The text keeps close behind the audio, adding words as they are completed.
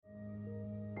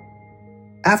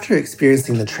After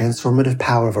experiencing the transformative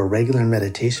power of a regular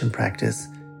meditation practice,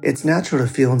 it's natural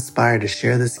to feel inspired to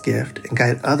share this gift and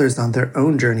guide others on their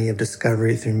own journey of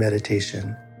discovery through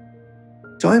meditation.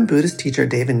 Join Buddhist teacher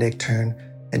David Nichtern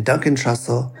and Duncan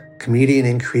Trussell, comedian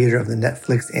and creator of the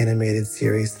Netflix animated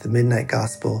series The Midnight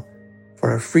Gospel,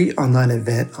 for a free online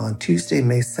event on Tuesday,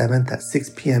 May 7th at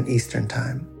 6 p.m. Eastern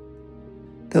Time.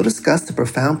 They'll discuss the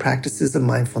profound practices of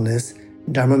mindfulness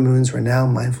in Dharma Moon's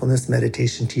renowned mindfulness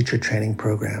meditation teacher training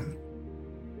program.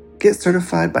 Get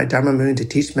certified by Dharma Moon to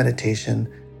teach meditation,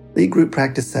 lead group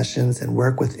practice sessions, and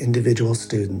work with individual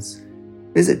students.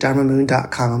 Visit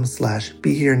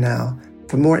dharmamoon.com/beherenow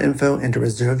for more info and to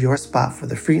reserve your spot for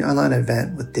the free online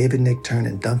event with David Nichtern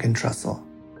and Duncan Trussell.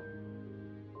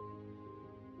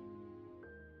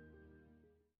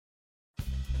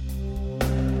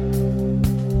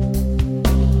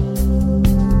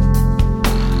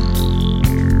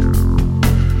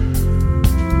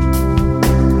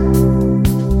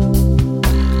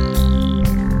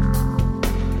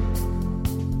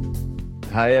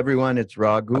 Hi, everyone. It's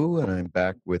Raghu, and I'm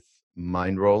back with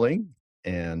Mind Rolling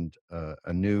and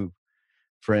a new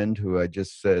friend who I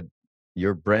just said,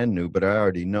 you're brand new, but I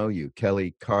already know you.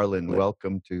 Kelly Carlin,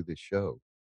 welcome to the show.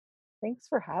 Thanks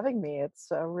for having me.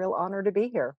 It's a real honor to be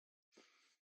here.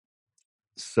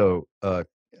 So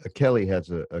Kelly has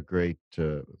a great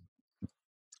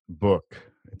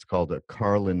book. It's called A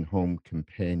Carlin Home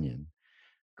Companion,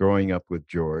 Growing Up with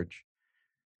George.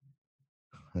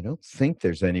 I don't think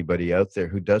there's anybody out there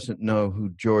who doesn't know who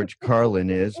George Carlin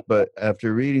is, but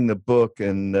after reading the book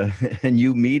and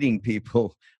you meeting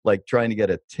people, like trying to get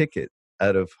a ticket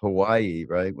out of Hawaii,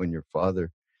 right, when your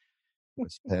father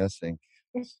was passing,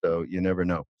 so you never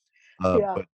know.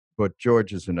 Yeah. But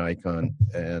George is an icon,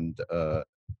 and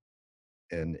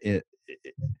the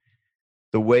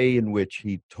way in which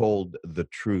he told the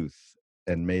truth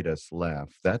and made us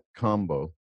laugh, that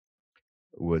combo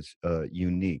was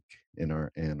unique in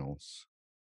our annals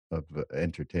of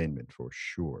entertainment, for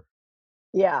sure.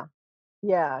 Yeah.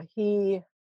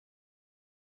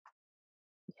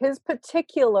 His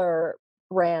particular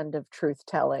brand of truth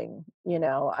telling,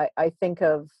 I think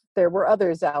of, there were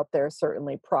others out there,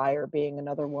 certainly Pryor being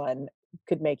another one,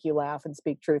 could make you laugh and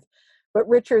speak truth. But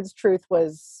Richard's truth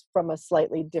was from a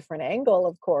slightly different angle,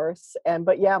 of course.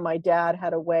 But yeah, my dad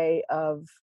had a way of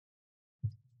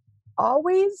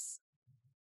always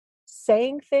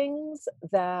saying things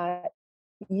that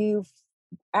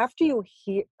after you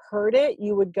heard it,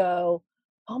 you would go,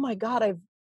 "Oh my God, I've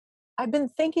been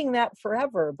thinking that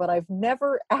forever, but I've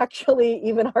never actually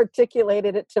even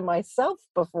articulated it to myself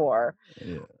before."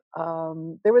 Yeah.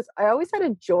 I always had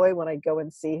a joy when I'd go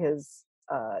and see his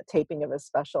taping of his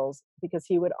specials, because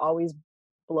he would always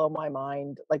blow my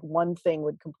mind. Like, one thing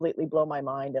would completely blow my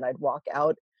mind, and I'd walk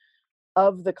out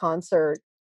of the concert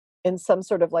in some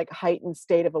sort of like heightened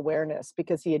state of awareness,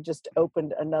 because he had just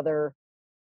opened another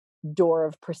door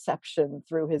of perception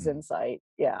through his insight.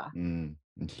 Yeah.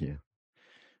 Yeah.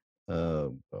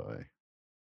 Oh boy.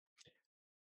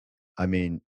 I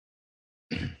mean,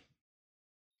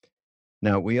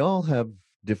 now we all have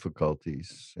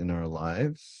difficulties in our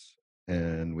lives,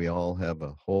 and we all have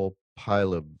a whole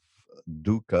pile of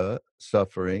dukkha,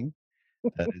 suffering,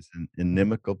 that is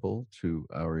inimical to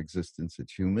our existence as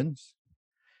humans.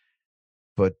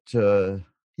 But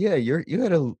yeah, you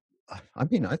had I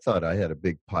mean, I thought I had a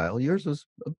big pile. Yours was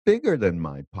bigger than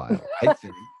my pile, I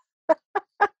think.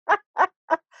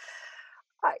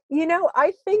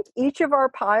 I think each of our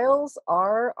piles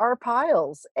are our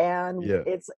piles, and Yeah.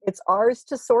 it's ours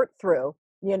to sort through,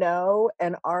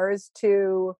 and ours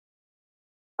to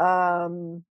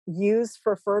use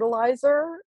for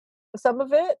fertilizer, some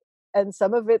of it, and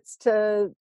some of it's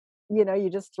to, you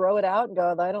just throw it out and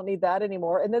go, "I don't need that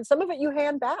anymore," and then some of it you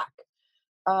hand back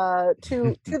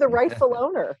to the rightful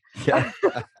owner. Yeah.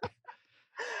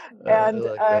 And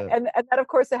like that. and that, of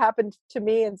course, it happened to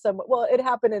me in some, well, it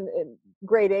happened in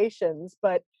gradations,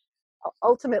 but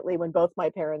ultimately, when both my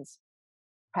parents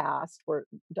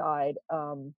died,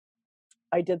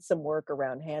 I did some work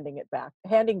around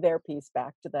handing their piece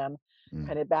back to them,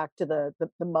 kind of back to the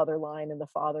mother line and the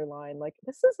father line. Like,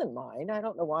 this isn't mine. I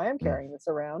don't know why I'm carrying this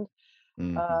around.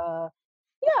 Mm-hmm.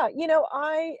 Yeah,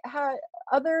 I had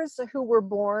others who were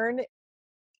born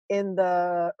in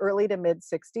the early to mid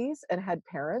 60s and had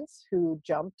parents who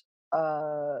jumped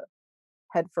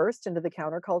headfirst into the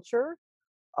counterculture.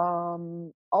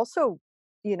 Also,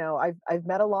 I've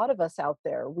met a lot of us out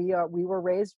there. We were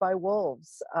raised by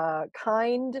wolves,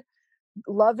 kind,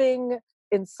 loving,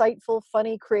 insightful,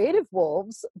 funny, creative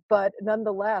wolves, but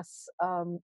nonetheless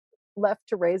left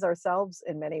to raise ourselves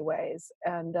in many ways.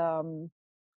 And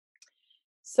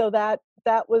so that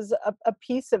that was a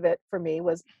piece of it for me,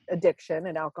 was addiction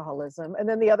and alcoholism. And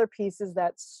then the other piece is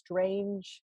that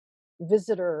strange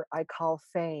visitor I call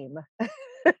fame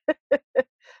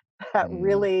that Mm,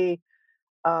 really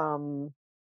um,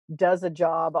 does a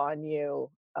job on you,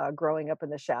 growing up in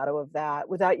the shadow of that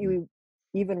without mm, you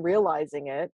even realizing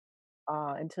it,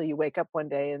 until you wake up one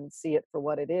day and see it for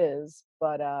what it is.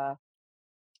 But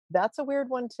that's a weird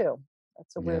one too.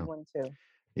 That's a weird yeah. one too.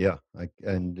 Yeah,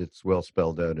 and it's well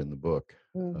spelled out in the book,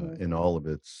 Hmm. in all of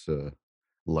its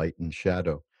light and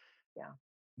shadow. Yeah.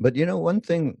 But one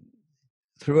thing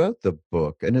throughout the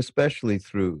book, and especially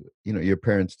through, your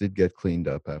parents did get cleaned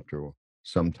up after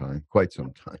some time, quite Yep.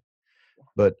 some time.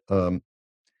 But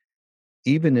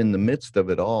even in the midst of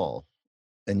it all,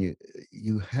 and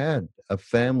you had a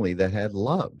family that had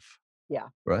love, Yeah.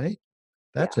 right?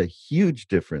 That's Yeah. a huge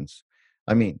difference.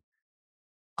 I mean,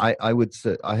 I would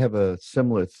say I have a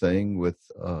similar thing with.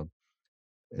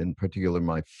 In particular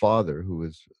my father, who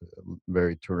was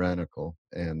very tyrannical,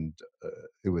 and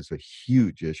it was a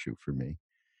huge issue for me,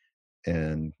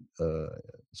 and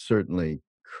certainly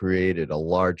created a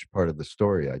large part of the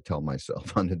story I tell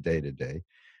myself on a day to day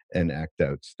and act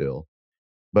out still.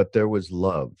 But there was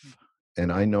love, and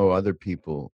I know other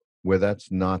people where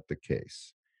that's not the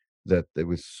case, that there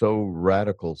was so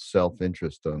radical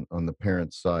self-interest on the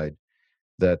parents' side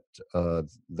that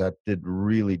that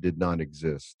did not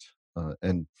exist.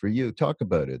 And for you, talk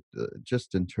about it,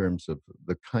 just in terms of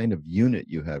the kind of unit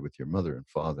you had with your mother and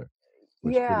father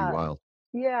was pretty Yeah. wild.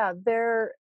 Yeah.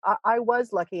 I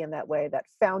was lucky in that way that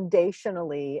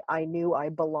foundationally I knew I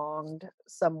belonged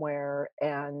somewhere,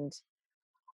 and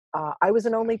I was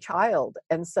an only child.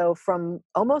 And so from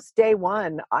almost day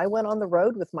one, I went on the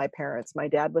road with my parents. My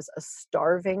dad was a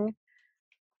starving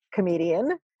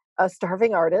comedian, a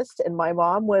starving artist, and my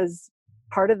mom was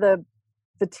part of the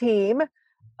team.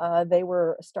 They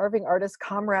were starving artist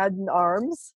comrade in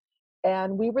arms,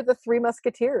 and we were the Three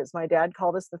Musketeers. My dad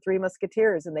called us the Three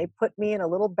Musketeers, and they put me in a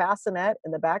little bassinet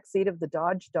in the back seat of the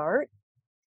Dodge Dart,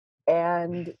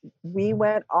 and we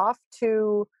went off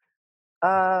to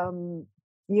um,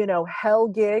 hell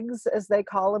gigs, as they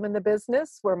call them in the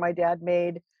business, where my dad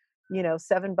made,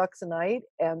 $7 a night,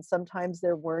 and sometimes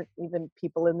there weren't even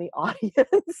people in the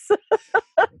audience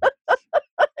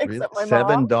Really, except my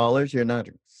mom. $7? You're not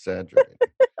exaggerating.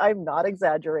 I'm not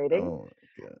exaggerating. Oh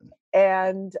my god.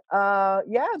 And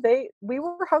yeah, they we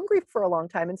were hungry for a long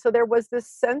time, and so there was this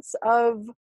sense of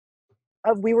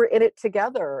we were in it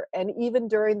together. And even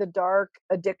during the dark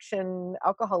addiction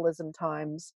alcoholism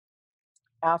times,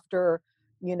 after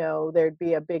there'd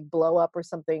be a big blow up or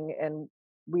something, and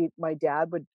we my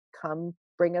dad would come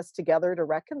bring us together to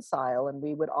reconcile, and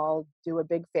we would all do a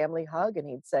big family hug, and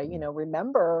he'd say, Mm,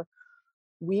 remember,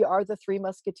 we are the Three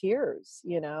Musketeers,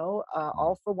 mm,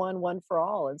 all for one, one for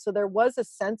all. And so there was a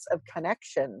sense of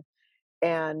connection,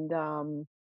 and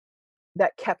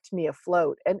that kept me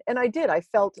afloat. And I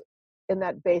felt in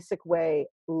that basic way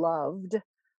loved.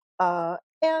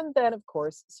 And then, of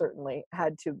course, certainly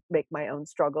had to make my own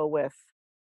struggle with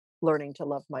learning to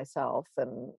love myself,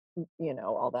 and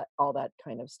all that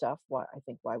kind of stuff. Why I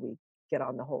think why we get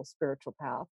on the whole spiritual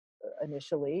path,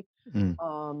 initially, mm,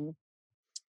 um,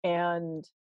 and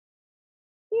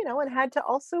and had to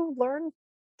also learn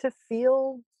to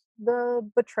feel the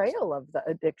betrayal of the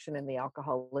addiction and the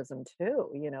alcoholism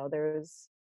too.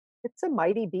 It's a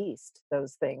mighty beast,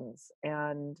 those things.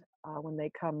 And when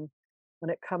it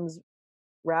comes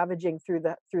ravaging through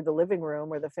the living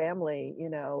room or the family,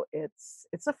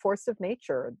 it's a force of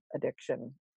nature,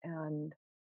 addiction. And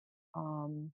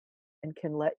um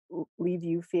can leave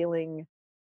you feeling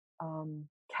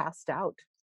cast out,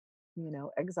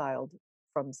 exiled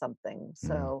from something. mm.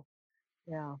 So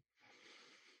yeah.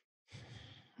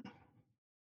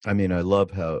 I mean, I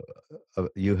love how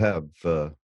you have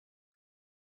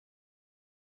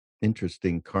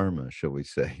interesting karma, shall we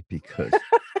say, because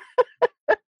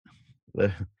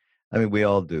the I mean, we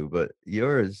all do, but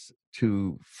yours,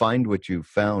 to find what you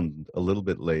found a little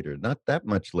bit later, not that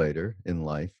much later in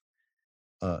life,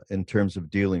 in terms of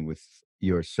dealing with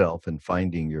yourself and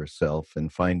finding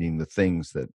the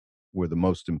things that were the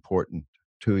most important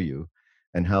to you,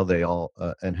 and how they all,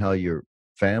 and how your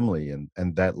family and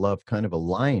that love kind of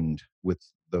aligned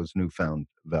with those newfound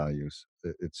values.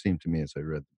 It seemed to me as I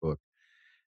read the book.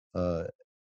 Uh,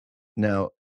 Now,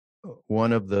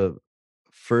 one of the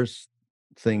first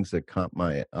things that caught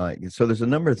my eye, so there's a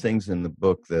number of things in the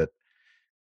book that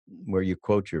where you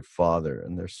quote your father,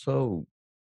 and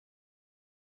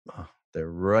they're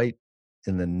right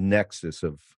in the nexus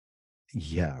of,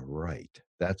 yeah, right.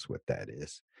 That's what that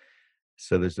is.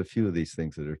 So there's a few of these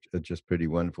things that are just pretty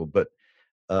wonderful. But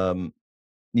um,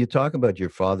 You talk about your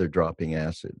father dropping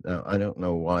acid. Now, I don't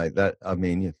know why that.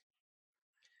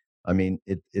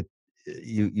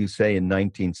 You say in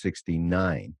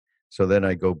 1969. So then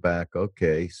I go back.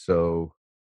 Okay, so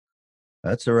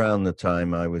that's around the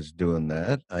time I was doing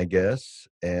that, I guess.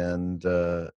 And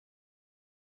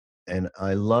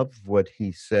I love what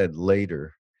he said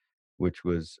later, which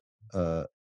was uh,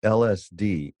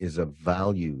 LSD is a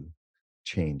values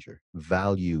changer.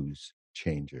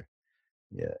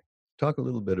 Yeah. Talk a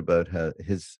little bit about how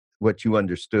what you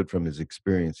understood from his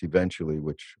experience eventually,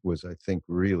 which was, I think,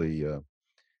 really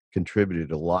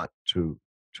contributed a lot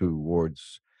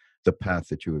towards the path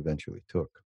that you eventually took.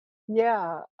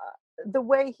 Yeah, the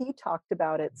way he talked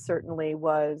about it certainly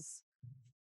was,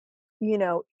 you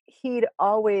know, he'd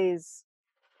always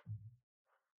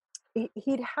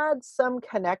he'd had some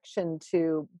connection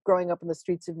to growing up in the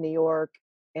streets of New York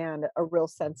and a real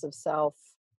sense of self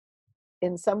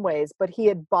in some ways, but he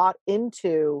had bought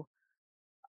into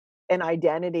an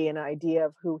identity, an idea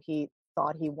of who he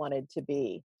thought he wanted to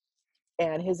be.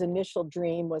 And his initial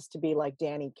dream was to be like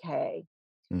Danny Kaye.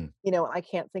 Mm. You know, I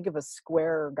can't think of a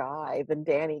squarer guy than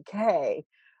Danny Kaye,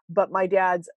 but my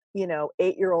dad's,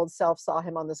 8-year-old self saw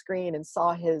him on the screen and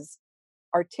saw his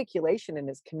articulation and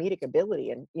his comedic ability.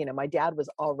 And, my dad was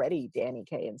already Danny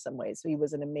Kaye in some ways. So he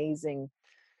was an amazing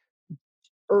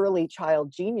early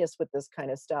child genius with this kind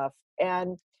of stuff.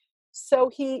 And so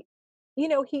he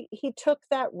took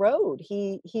that road.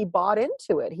 He bought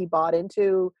into it. He bought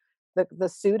into the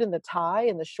suit and the tie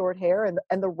and the short hair and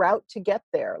the route to get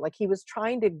there. Like he was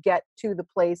trying to get to the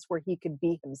place where he could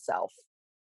be himself.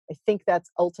 I think that's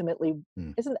ultimately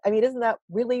Mm. isn't that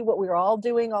really what we're all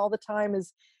doing all the time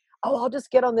is, oh, I'll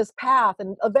just get on this path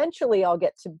and eventually I'll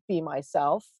get to be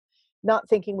myself, not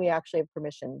thinking we actually have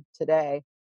permission today.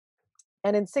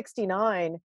 And in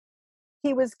 69,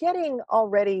 he was getting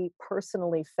already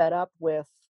personally fed up with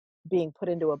being put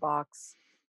into a box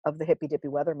of the hippy dippy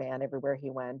weatherman everywhere he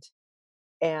went,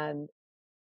 and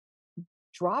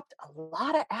dropped a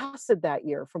lot of acid that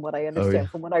year from what I Oh, yeah. understand,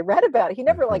 from what I read about it. He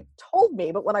never Mhm. told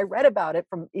me, but when I read about it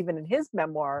from even in his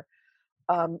memoir,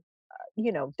 um,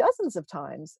 dozens of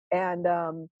times. And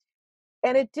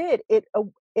it did. It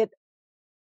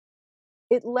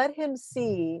let him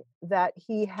see that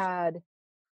he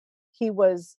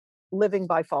was living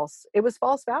by false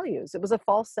values. It was a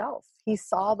false self. He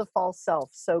saw the false self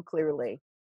so clearly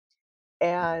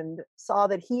and saw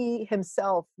that he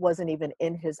himself wasn't even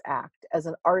in his act as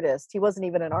an artist. He wasn't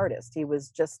even an artist. He was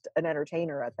just an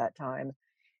entertainer at that time.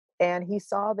 And he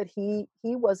saw that he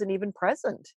wasn't even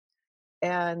present.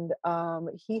 And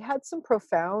he had some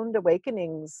profound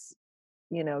awakenings,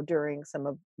 during some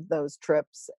of those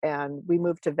trips. And we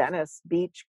moved to Venice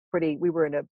Beach we were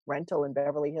in a rental in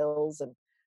Beverly Hills and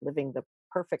living the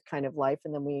perfect kind of life.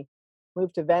 And then we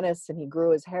moved to Venice and he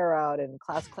grew his hair out and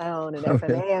Class Clown and Oh,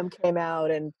 really? FMAM came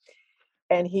out and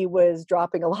he was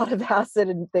dropping a lot of acid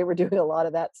and they were doing a lot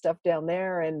of that stuff down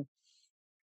there. And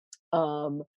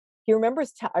um, I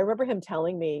remember him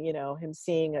telling me, him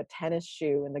seeing a tennis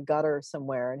shoe in the gutter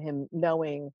somewhere and him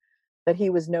knowing that he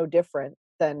was no different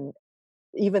than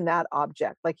even that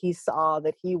object. Like he saw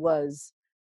that he was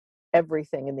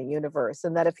everything in the universe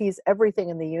and that if he's everything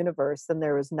in the universe, then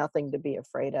there is nothing to be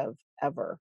afraid of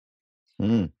ever.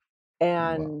 Mm. Wow.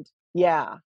 And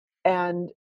yeah.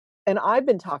 And and I've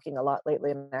been talking a lot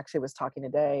lately and actually was talking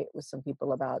today with some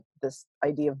people about this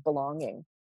idea of belonging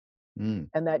Mm.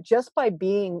 and that just by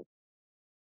being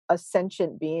a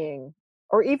sentient being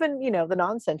or even, the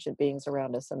non-sentient beings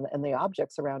around us and the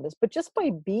objects around us, but just by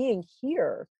being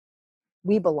here,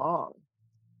 we belong.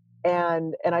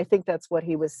 And I think that's what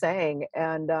he was saying.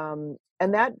 And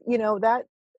that,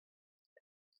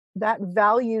 that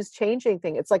values changing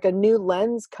thing. It's like a new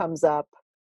lens comes up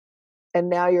and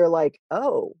now you're like,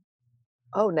 oh,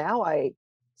 now I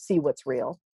see what's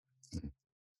real. Mm.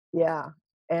 Yeah.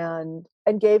 And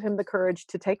gave him the courage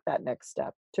to take that next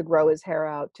step, to grow his hair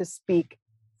out, to speak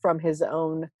from his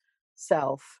own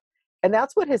self. And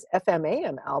that's what his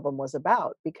FMAM album was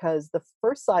about, because the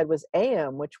first side was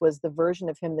AM, which was the version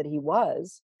of him that he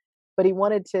was, but he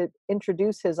wanted to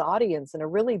introduce his audience in a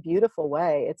really beautiful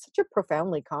way. It's such a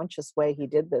profoundly conscious way he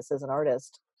did this as an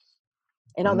artist.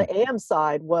 And on Mm. the AM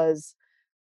side was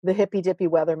the hippy dippy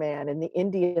weatherman and the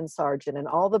Indian sergeant and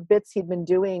all the bits he'd been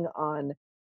doing on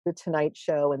the Tonight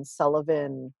Show and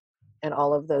Sullivan and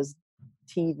all of those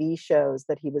TV shows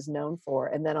that he was known for.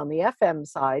 And then on the FM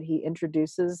side, he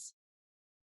introduces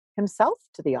himself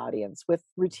to the audience with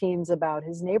routines about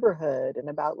his neighborhood and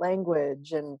about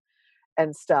language and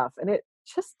stuff. And it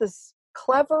just this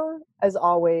clever, as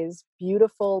always,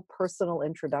 beautiful personal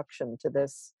introduction to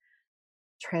this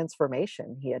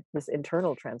transformation he had, this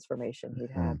internal transformation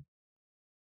he'd had.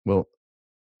 Well,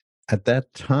 at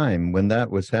that time when that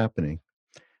was happening,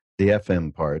 the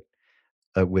FM part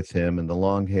with him and the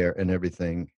long hair and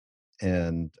everything,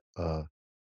 and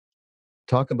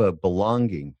talk about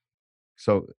belonging.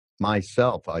 So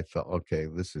myself, I felt, okay,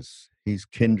 he's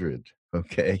kindred.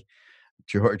 Okay.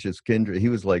 George is kindred. He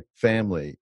was like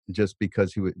family just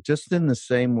because he was just in the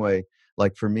same way.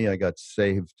 Like for me, I got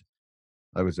saved.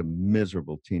 I was a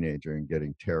miserable teenager and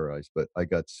getting terrorized, but I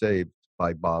got saved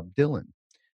by Bob Dylan.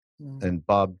 And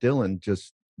Bob Dylan,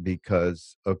 just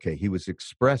because, okay, he was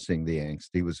expressing the angst,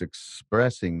 he was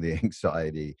expressing the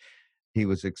anxiety, he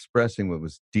was expressing what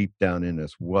was deep down in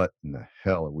us. What in the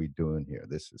hell are we doing here?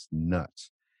 This is nuts.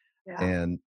 Yeah.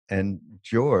 And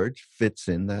George fits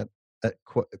in that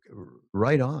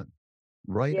right on,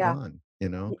 Yeah.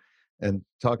 and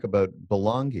talk about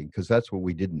belonging, because that's what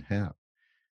we didn't have.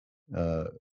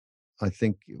 I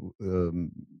think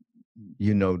Duncan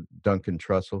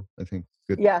Trussell, I think,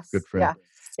 Yes. good friend.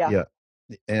 Yeah.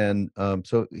 And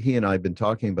so he and I have been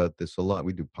talking about this a lot.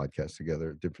 We do podcasts together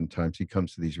at different times. He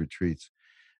comes to these retreats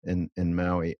in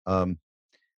Maui.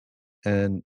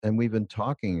 And we've been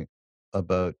talking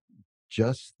about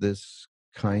just this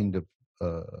kind of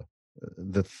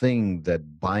the thing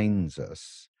that binds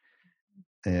us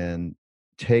and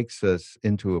takes us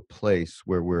into a place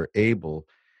where we're able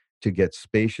to get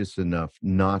spacious enough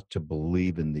not to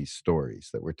believe in these stories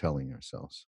that we're telling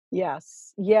ourselves.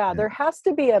 Yes. Yeah. There has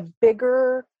to be a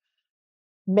bigger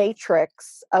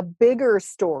matrix, a bigger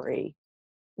story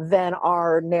than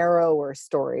our narrower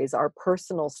stories, our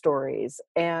personal stories.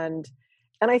 And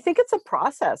I think it's a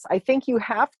process. I think you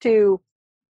have to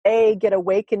get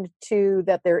awakened to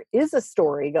that there is a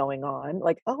story going on,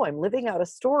 like, oh, I'm living out a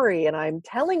story and I'm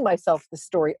telling myself the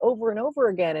story over and over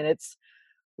again, and it's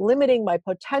limiting my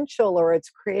potential, or it's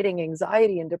creating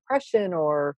anxiety and depression,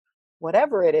 or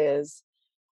whatever it is.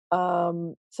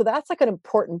 So that's like an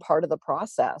important part of the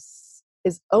process,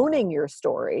 is owning your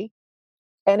story.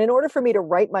 And in order for me to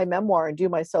write my memoir and do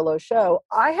my solo show,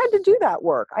 I had to do that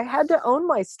work. I had to own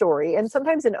my story. And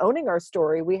sometimes in owning our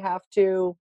story, we have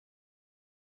to,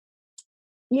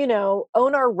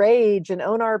 own our rage and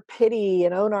own our pity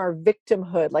and own our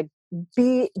victimhood. Like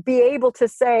be able to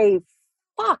say,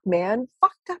 fuck, man,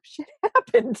 fucked up shit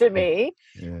happened to me.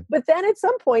 Yeah. But then at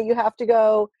some point you have to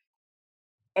go,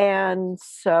 and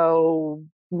so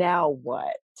now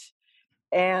what?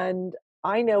 And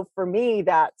I know for me,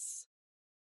 that's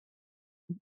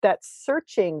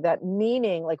searching, that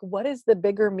meaning, like, what is the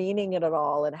bigger meaning in it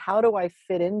all? And how do I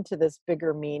fit into this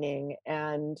bigger meaning?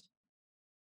 And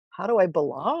how do I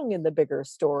belong in the bigger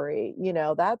story?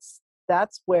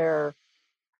 That's where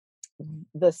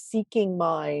the seeking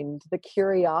mind, the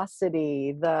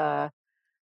curiosity, there's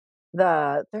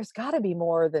got to be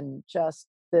more than just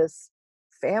this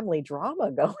family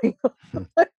drama going on.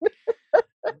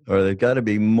 Or there's got to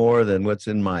be more than what's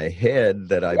in my head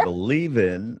that I Yeah. believe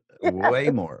in. Yeah. Way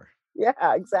more.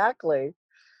 Yeah, exactly.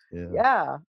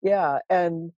 Yeah. Yeah.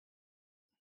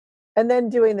 And then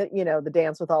doing the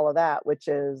dance with all of that, which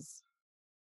is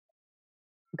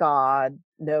God,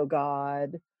 no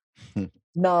God,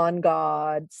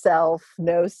 non-God, self,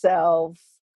 no self,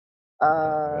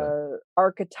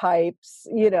 archetypes.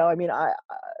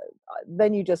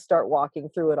 Then you just start walking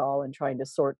through it all and trying to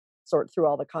sort through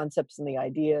all the concepts and the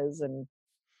ideas, and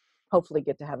hopefully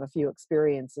get to have a few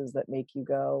experiences that make you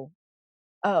go,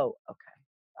 oh, okay,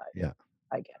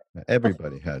 I get it.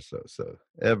 Everybody has those, so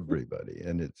everybody,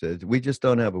 and it's we just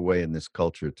don't have a way in this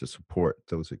culture to support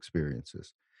those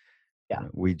experiences. Yeah.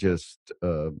 We just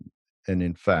and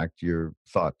in fact, you're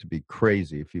thought to be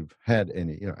crazy if you've had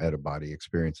any out of body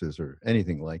experiences or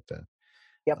anything like that.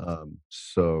 Yep.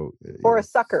 So or a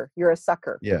sucker. You're a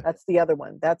sucker. Yeah. That's the other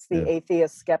one. That's the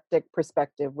atheist skeptic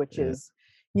perspective, which is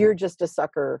you're just a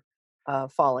sucker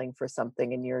falling for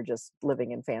something, and you're just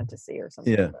living in fantasy or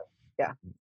something. Yeah.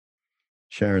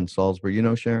 Sharon Salzberg, you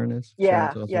know Sharon is?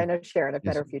 Yeah, I know Sharon. I've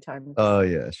met her a few times. Oh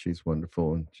yeah, she's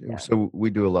wonderful, and so we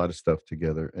do a lot of stuff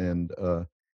together. And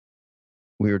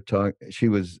we were talking. She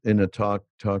was in a talk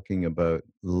talking about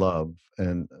love,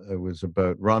 and it was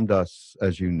about Ram Dass,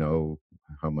 as you know,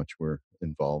 how much we're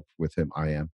involved with him. I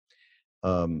am,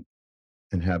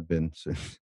 and have been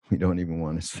since we don't even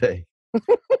want to say.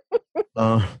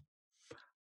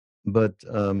 But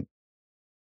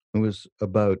it was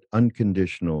about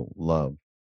unconditional love.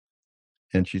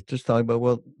 And she's just talking about,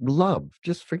 well, love,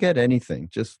 just forget anything,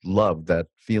 just love, that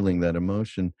feeling, that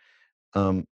emotion.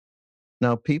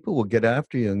 Now people will get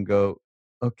after you and go,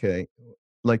 okay,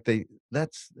 like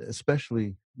that's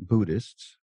especially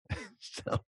Buddhists.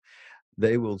 So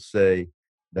they will say,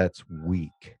 that's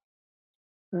weak.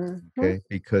 Mhm. Okay,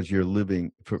 because you're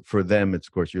living for them. It's,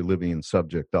 of course, you're living in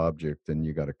subject object, and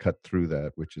you got to cut through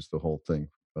that, which is the whole thing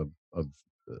of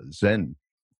Zen,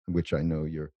 which I know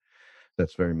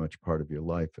that's very much part of your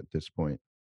life at this point.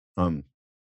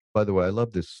 By the way, I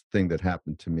love this thing that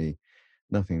happened to me.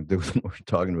 Nothing to do with what we're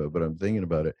talking about, but I'm thinking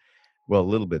about it. Well, a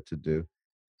little bit to do,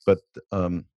 but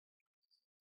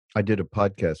I did a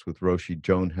podcast with Roshi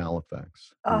Joan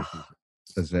Halifax, who's Oh,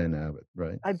 a Zen abbot,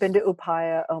 right? I've been to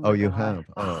Upaya. Oh Oh, my you God. have?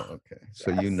 Oh, okay.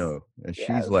 So you Yes. know, and she's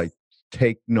Yes. like,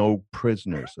 take no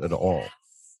prisoners at all,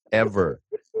 ever,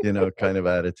 kind of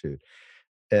attitude.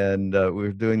 And we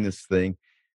were doing this thing.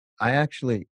 I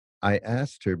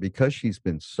asked her, because she's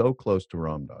been so close to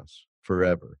Ram Dass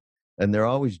forever, and they're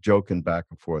always joking back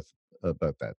and forth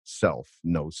about that self,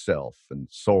 and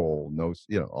soul,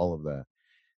 all of that.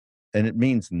 And it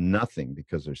means nothing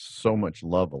because there's so much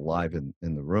love alive in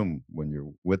the room when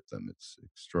you're with them. It's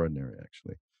extraordinary,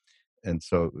 actually. And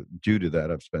so due to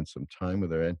that, I've spent some time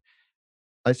with her. And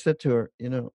I said to her,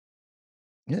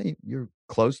 yeah, you're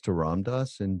close to Ram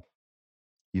Dass, and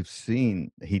you've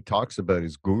seen, he talks about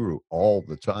his guru all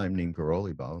the time, Neem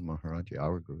Karoli Baba Maharaji,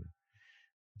 our guru.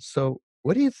 So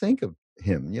what do you think of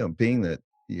him, being that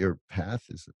your path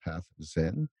is the path of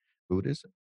Zen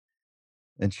Buddhism?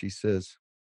 And she says,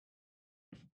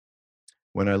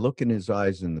 when I look in his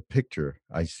eyes in the picture,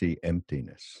 I see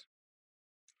emptiness.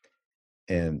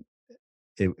 And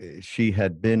she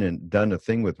had been and done a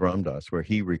thing with Ram Dass where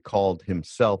he recalled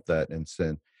himself that and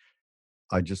said,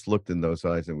 I just looked in those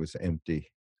eyes and it was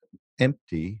empty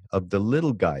of the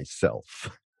little guy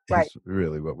self. Right. Is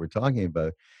really what we're talking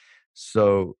about.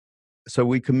 So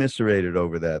we commiserated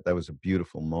over that. That was a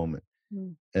beautiful moment.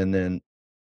 Mm. And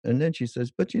then she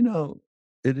says, but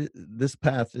this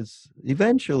path is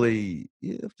eventually,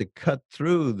 you have to cut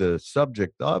through the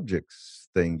subject objects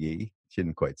thingy. She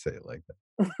didn't quite say it like that.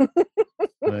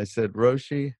 And I said,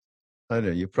 Roshi, I know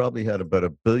you probably had about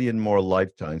 1 billion more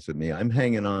lifetimes than me. I'm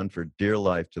hanging on for dear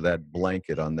life to that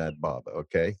blanket on that Baba.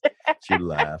 Okay. She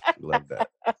laughed. She loved that.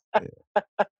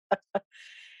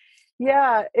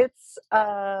 Yeah, it's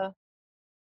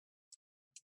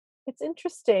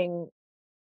interesting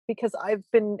because I've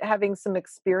been having some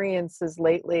experiences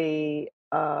lately,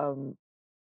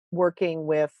 working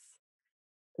with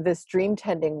this dream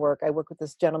tending work. I work with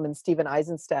this gentleman, Stephen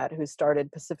Eisenstadt, who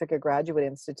started Pacifica Graduate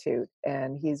Institute,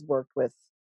 and he's worked with,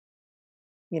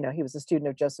 he was a student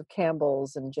of Joseph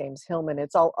Campbell's and James Hillman.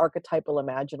 It's all archetypal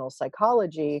imaginal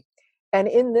psychology. And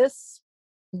in this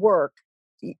work,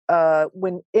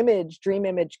 when dream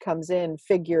image comes in,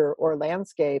 figure or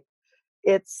landscape,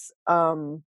 it's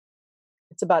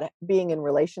about being in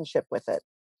relationship with it,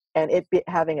 and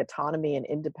having autonomy and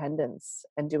independence,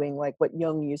 and doing like what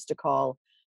Jung used to call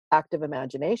active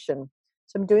imagination.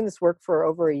 So I'm doing this work for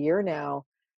over a year now,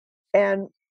 and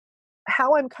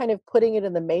how I'm kind of putting it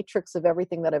in the matrix of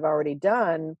everything that I've already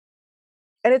done.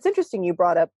 And it's interesting you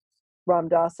brought up Ram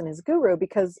Dass and his guru,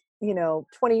 because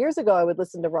 20 years ago I would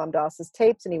listen to Ram Dass's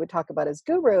tapes and he would talk about his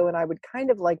guru, and I would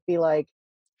kind of like be like,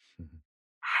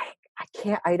 I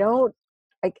can't, I don't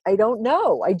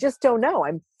know. I just don't know.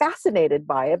 I'm fascinated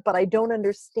by it, but I don't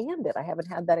understand it. I haven't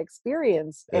had that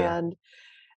experience. Yeah.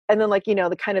 And then, like,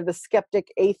 the kind of the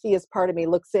skeptic atheist part of me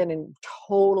looks in and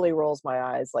totally rolls my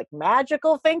eyes, like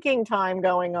magical thinking time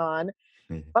going on.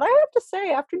 But I have to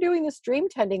say, after doing this dream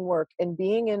tending work and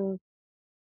being in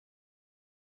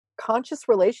conscious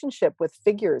relationship with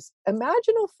figures,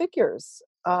 imaginal figures,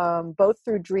 both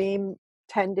through dream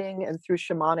tending and through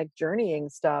shamanic journeying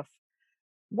stuff,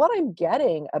 what I'm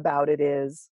getting about it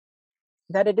is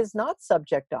that it is not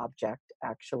subject object,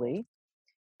 actually,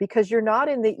 because you're not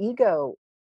in the ego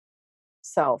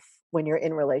self when you're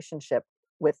in relationship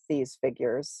with these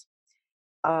figures.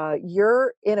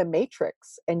 You're in a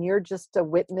matrix and you're just a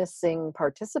witnessing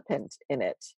participant in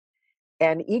it.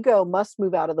 And ego must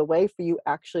move out of the way for you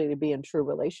actually to be in true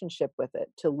relationship with it,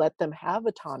 to let them have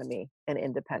autonomy and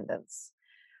independence.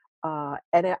 I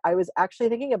was actually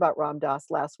thinking about Ram Dass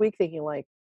last week, thinking like,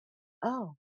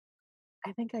 oh,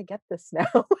 I think I get this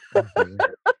now.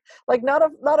 Like not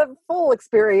a full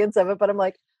experience of it, but I'm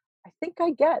like, I think I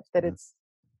get that it's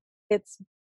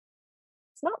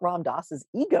not Ram Dass's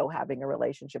ego having a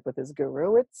relationship with his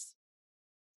guru. It's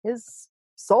his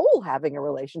soul having a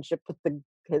relationship with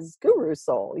his guru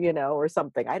soul, or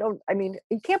something. I mean,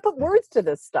 you can't put words to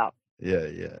this stuff.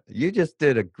 Yeah. You just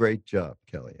did a great job,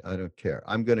 Kelly. I don't care.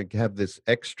 I'm going to have this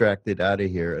extracted out of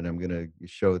here, and I'm going to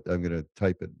show it. I'm going to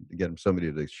type it, get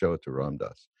somebody to show it to Ram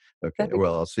Dass. Okay.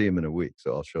 Well, I'll see him in a week,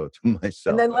 so I'll show it to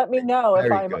myself. And then let me know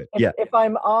if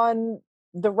I'm on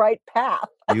the right path.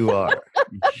 You are.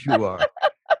 You are.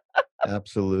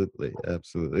 Absolutely,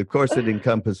 absolutely. Of course, it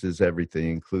encompasses everything,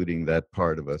 including that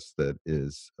part of us that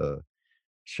is,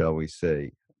 shall we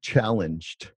say,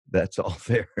 challenged. That's all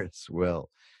there as well.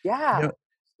 You know, Yeah.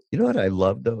 you know what I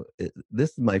love though?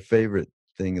 This is my favorite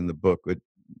thing in the book. But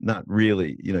not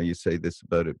really. You say this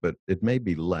about it, but it made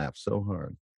me laugh so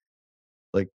hard.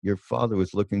 Like your father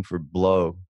was looking for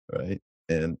blow, right?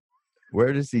 And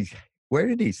where does he? Where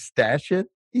did he stash it?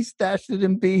 He stashed it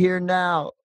in "Be Here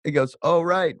Now." He goes, "Oh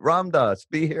right, Ramdas,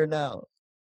 be here now."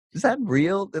 Is that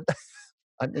real?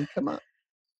 I mean, come on.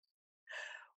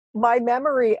 My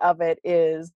memory of it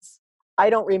is I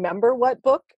don't remember what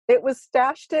book it was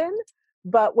stashed in,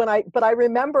 but I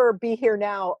remember Be Here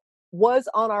Now was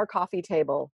on our coffee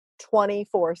table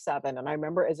 24/7, and I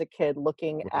remember as a kid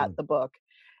looking at Wow. the book.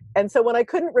 And so when I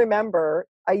couldn't remember,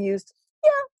 I used, yeah,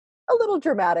 a little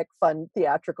dramatic, fun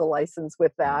theatrical license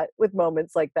with Mm, that, with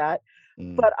moments like that.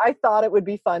 mm. But I thought it would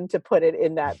be fun to put it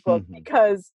in that book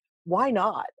because why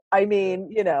not? I Yeah,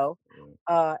 mean, yeah.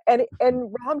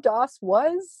 and Ram Dass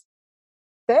was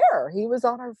there. He was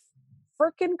on our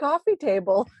frickin' coffee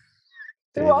table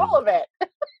through all David, of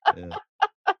it.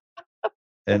 yeah.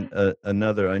 And,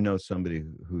 another I know somebody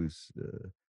who's,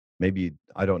 maybe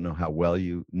I don't know how well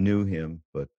you knew him,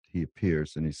 but he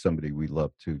appears, and he's somebody we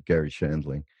love too, Gary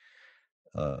Shandling,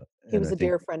 He and was I a think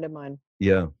dear friend of mine.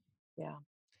 yeah. Yeah.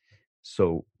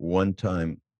 So one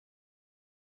time,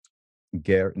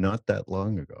 Gary not that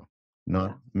long ago,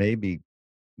 not Yeah. maybe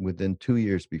within 2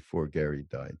 years before Gary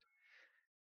died,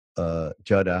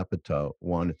 Judd Apatow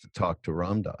wanted to talk to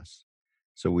Ram Dass.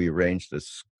 So we arranged a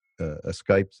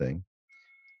Skype thing,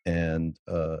 and,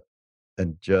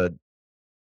 Judd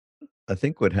I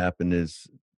think what happened is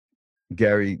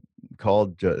Gary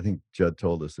called Judd. I think Judd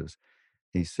told us this.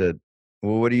 He said,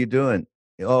 "Well, what are you doing?"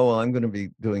 "Oh, well, I'm gonna be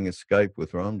doing a Skype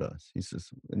with Ram Dass." He says,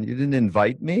 "And you didn't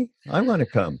invite me? I wanna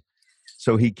come."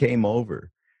 So he came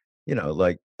over,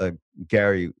 like,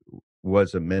 Gary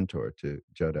was a mentor to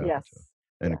Judd Apatow Yes.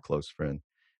 and a Yes. close friend.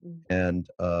 Mm.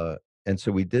 And,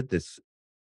 so we did this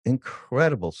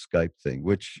incredible Skype thing,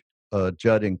 which,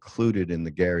 Judd included in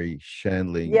the Gary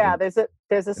Shandling Yeah, there's a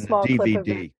in the small clip of it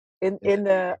DVD. In in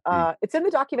the the, DVD. it's in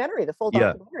the documentary, the full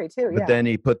Yeah, documentary too, but yeah. then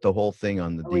he put the whole thing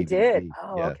on the Oh, we did? DVD,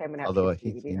 Oh, yeah, okay, I'm gonna have to although get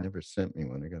the he DVD now. never sent me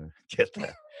one, I gotta get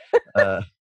that. Uh,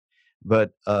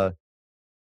 but,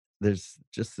 there's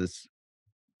just this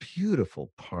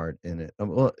beautiful part in it.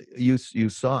 Well, you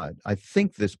saw it. I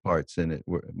think this part's in it,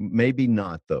 where maybe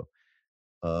not though,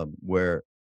 where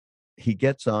he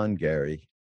gets on Gary.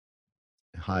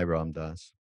 "Hi, Ram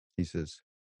Dass." He says,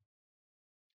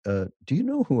 "Do you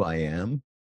know who I am?"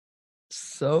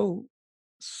 So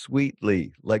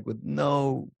sweetly, like with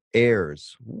no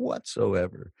airs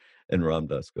whatsoever. And Ram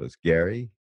Dass goes,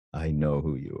 "Gary, I know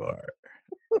who you are."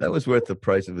 That was worth the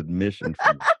price of admission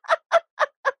for me.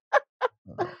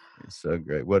 He's so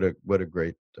great. What a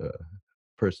great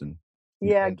person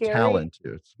Yeah, and Gary, talent.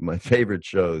 It's my favorite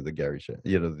show, the Gary Show.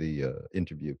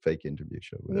 The fake interview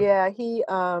show, whatever. yeah,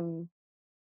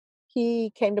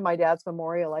 he came to my dad's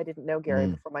memorial. I didn't know Gary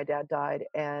Mm, before my dad died,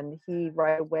 and he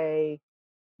right away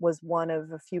was one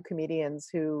of a few comedians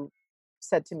who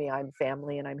said to me, "I'm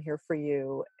family and I'm here for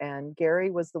you." And Gary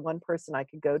was the one person I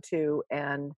could go to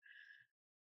and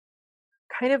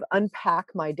kind of unpack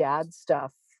my dad's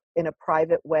stuff in a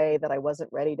private way that I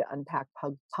wasn't ready to unpack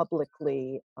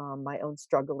publicly, my own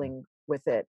struggling with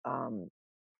it. I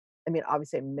mean,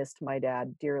 obviously, I missed my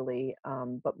dad dearly,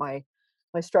 but my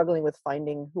struggling with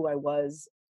finding who I was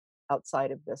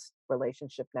outside of this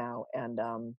relationship now, and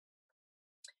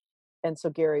so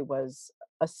Gary was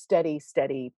a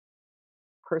steady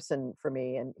person for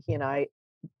me, and he and I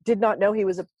did not know he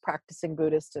was a practicing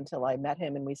Buddhist until I met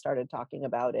him and we started talking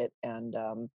about it, and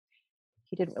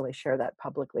he didn't really share that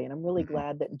publicly, and I'm really mhm.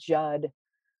 glad that Judd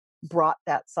brought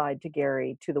that side to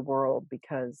Gary to the world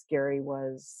because Gary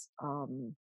was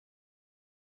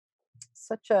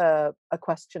such a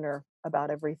questioner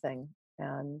about everything,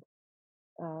 and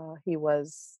he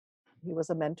was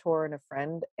a mentor and a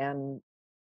friend, and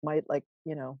my like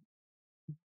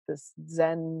this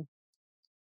Zen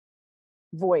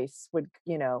voice would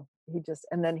he just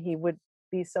and then he would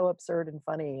be so absurd and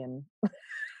funny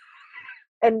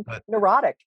and But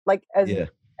neurotic, like yeah,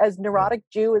 as yeah, neurotic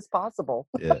Jew as possible.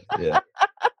 yeah, yeah.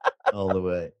 All the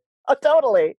way, Oh,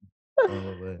 totally. all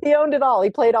the way. He owned it all. He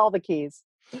played all the keys.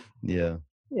 Yeah.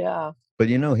 Yeah, But,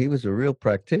 he was a real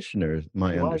practitioner, is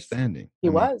my he was. understanding. He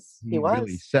I mean, was. He he really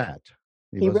was. sat.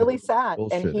 He He wasn't really sat,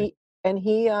 bullshitting. and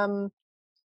he when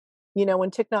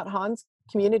Thich Nhat Hanh's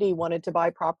community wanted to buy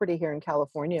property here in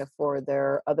California for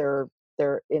their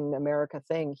in America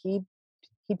thing, he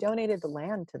donated the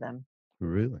land to them.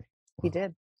 Really? He Wow.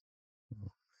 did.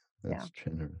 Yeah. That's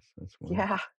generous. That's wonderful.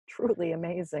 Yeah, truly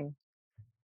amazing.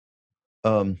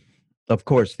 Of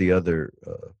course, the other,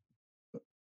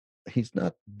 he's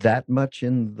not that much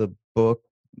in the book,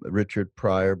 Richard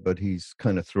Pryor, but he's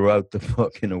kind of throughout the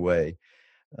book in a way,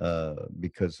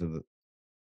 because of the,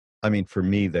 I mean, for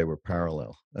me, they were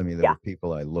parallel. I mean, there Yeah. were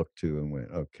people I looked to and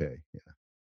went, okay, yeah,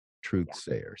 truth Yeah.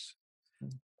 sayers.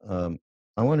 Mm.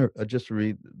 I want to just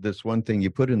read this one thing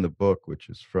you put in the book, which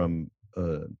is from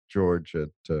George at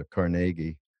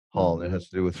Carnegie Hall, and it has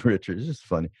to do with Richard. It's just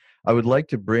funny. I would like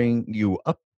to bring you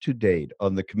up to date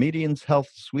on the Comedian's Health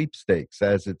Sweepstakes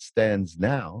as it stands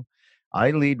now.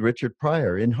 I lead Richard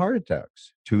Pryor in heart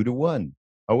attacks, 2-1.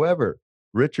 However,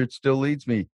 Richard still leads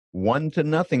me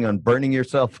 1-0 on burning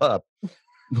yourself up.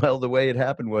 Well, the way it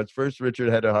happened was first Richard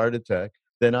had a heart attack,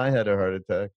 then I had a heart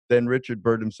attack, then Richard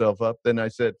burned himself up, then I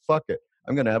said, fuck it,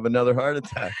 I'm going to have another heart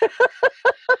attack.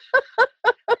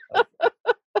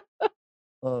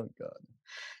 Oh, God.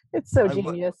 It's so I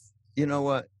wa- genius. You know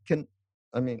what?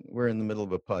 We're in the middle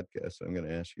of a podcast, so I'm going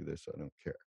to ask you this. I don't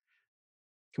care.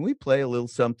 Can we play a little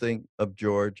something of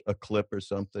George, a clip or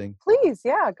something? Please,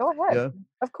 yeah, go ahead. Yeah?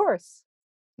 Of course.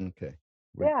 Okay.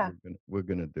 Yeah. We're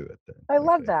gonna do it then. I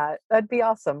love Okay. that. That'd be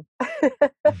awesome.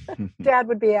 Dad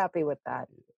would be happy with that.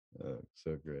 Oh,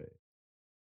 so great.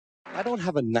 I don't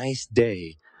have a nice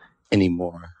day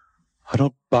anymore. I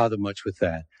don't bother much with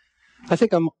that. I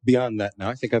think I'm beyond that now.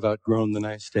 I think I've outgrown the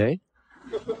nice day.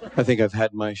 I think I've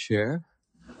had my share.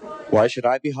 Why should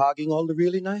I be hogging all the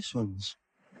really nice ones?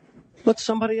 Let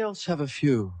somebody else have a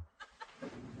few.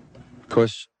 Of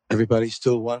course, everybody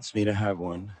still wants me to have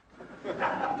one.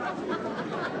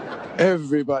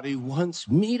 Everybody wants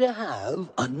me to have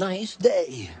a nice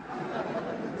day.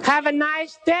 Have a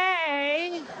nice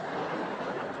day.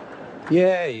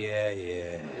 Yeah.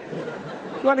 You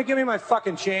want to give me my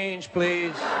fucking change,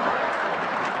 please?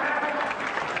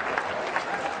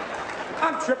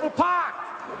 I'm triple parked.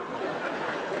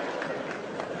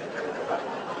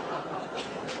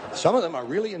 Some of them are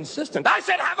really insistent. I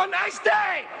said, have a nice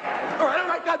day. All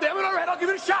right, goddamn it, all right, I'll give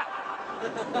it a shot.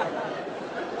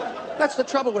 That's the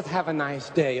trouble with have a nice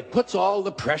day. It puts all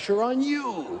the pressure on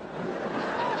you.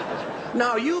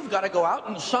 Now you've got to go out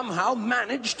and somehow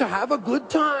manage to have a good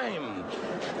time.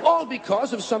 All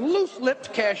because of some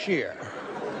loose-lipped cashier.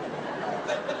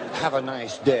 Have a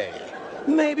nice day.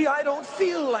 Maybe I don't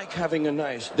feel like having a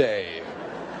nice day.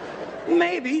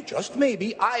 Maybe, just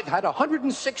maybe, I've had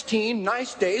 116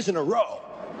 nice days in a row.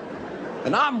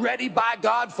 And I'm ready, by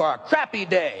God, for a crappy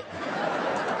day.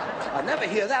 I never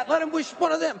hear that. Let him wish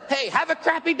one of them. Hey, have a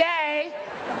crappy day.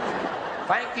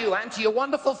 Thank you, and to your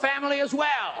wonderful family as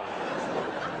well.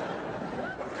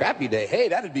 Crappy day. Hey,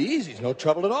 that'd be easy. It's no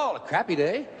trouble at all. A crappy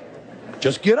day.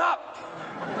 Just get up.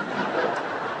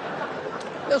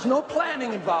 There's no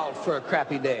planning involved for a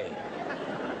crappy day.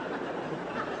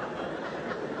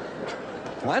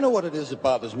 I know what it is that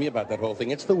bothers me about that whole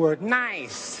thing. It's the word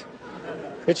nice.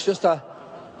 It's just a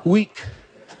weak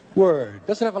word.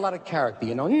 Doesn't have a lot of character,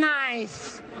 you know.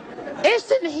 Nice.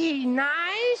 Isn't he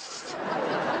nice?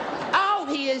 Oh,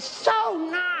 he is so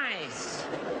nice.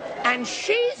 And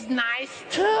she's nice,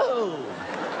 too.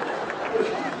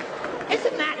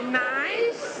 Isn't that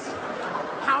nice?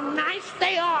 How nice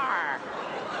they are.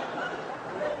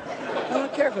 I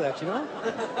don't care for that, you know?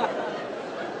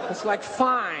 It's like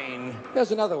fine.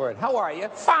 There's another word. How are you?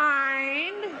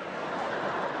 Fine.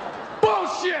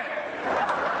 Bullshit!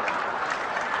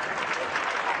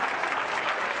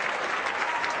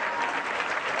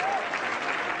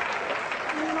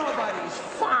 Nobody's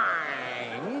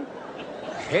fine.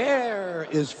 Hair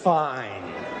is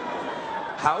fine.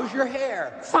 How's your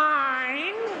hair?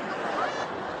 Fine.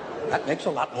 That makes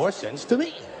a lot more sense to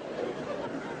me.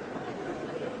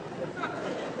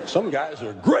 Some guys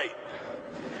are great.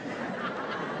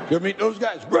 You ever meet those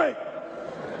guys? Great.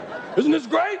 Isn't this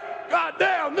great? God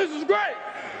damn, this is great.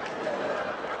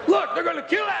 Look, they're gonna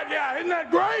kill that guy. Isn't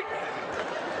that great?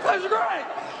 That's great.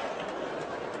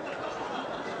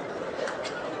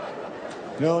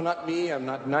 No, not me. I'm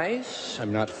not nice.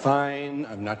 I'm not fine.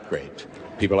 I'm not great.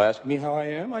 People ask me how I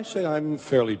am. I say I'm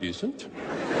fairly decent.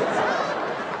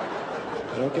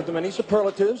 I don't give them any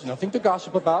superlatives, nothing to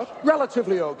gossip about.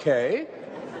 Relatively okay.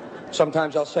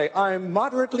 Sometimes I'll say I'm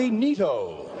moderately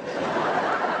neato.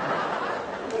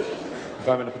 If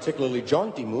I'm in a particularly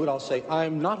jaunty mood, I'll say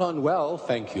I'm not unwell,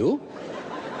 thank you.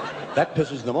 That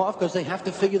pisses them off because they have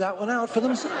to figure that one out for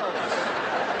themselves.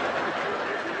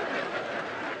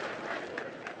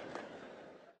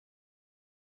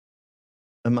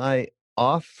 Am I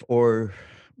off, or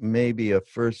maybe a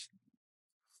first,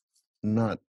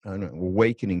 not, I don't know,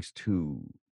 awakening's too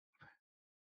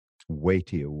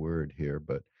weighty a word here,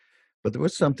 but But there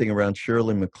was something around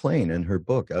Shirley MacLaine and her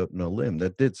book, Out on a Limb,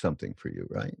 that did something for you,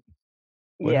 right?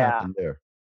 What Yeah. happened there?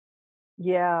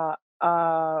 Yeah.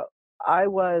 I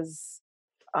was,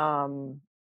 um,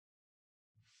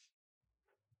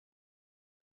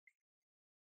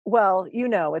 well,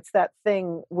 it's that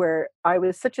thing where I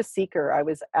was such a seeker. I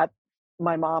was at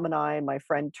my mom and I and my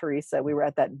friend Teresa, we were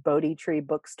at that Bodhi Tree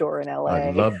bookstore in I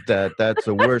LA. love that. That's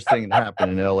the worst thing that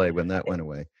happened in LA when that went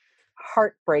away.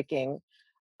 Heartbreaking.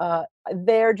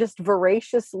 They're just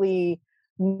voraciously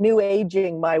new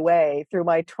aging my way through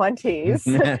my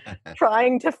 20s,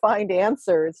 trying to find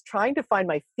answers, trying to find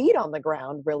my feet on the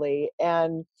ground, really.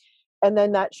 And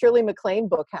then that Shirley MacLaine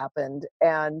book happened,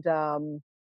 and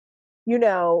you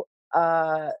know,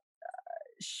 uh,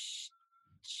 sh-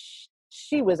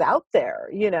 she was out there,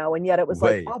 and yet it was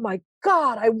like, Way. oh my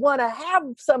God, I want to have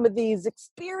some of these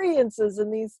experiences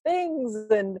and these things,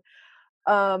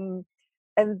 um,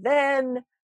 and then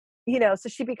so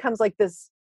she becomes like this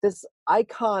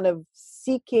icon of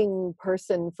seeking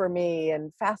person for me,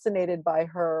 and fascinated by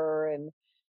her,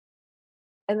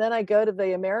 and then I go to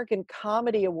the American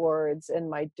Comedy Awards, and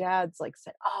my dad's like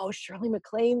said, oh, Shirley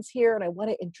MacLaine's here and I want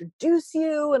to introduce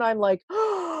you, and I'm like,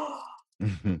 oh,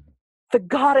 the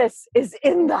goddess is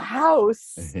in the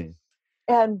house.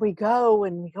 And we go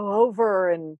over,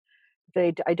 and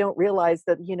I don't realize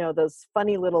that, those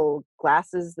funny little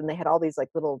glasses, and they had all these like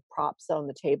little props on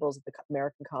the tables at the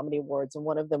American Comedy Awards, and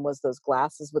one of them was those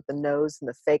glasses with the nose and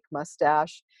the fake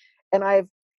mustache, and I've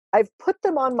put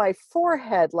them on my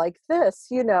forehead like this,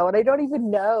 and I don't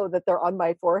even know that they're on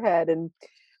my forehead, and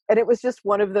it was just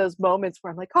one of those moments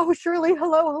where I'm like, oh, Shirley,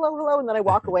 hello, hello, hello, and then I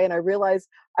walk away and I realize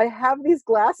I have these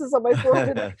glasses on my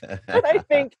forehead, and I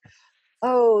think,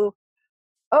 oh,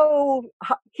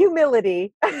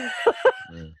 humility.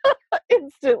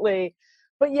 Instantly.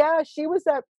 But yeah, she was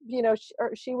that,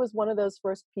 she was one of those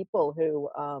first people who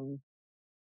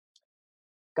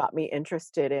got me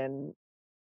interested in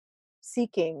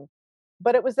seeking.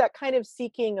 But it was that kind of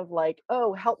seeking of like,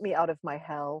 oh, help me out of my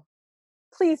hell.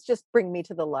 Please just bring me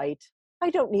to the light. I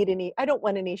don't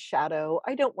want any shadow.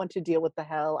 I don't want to deal with the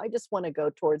hell. I just want to go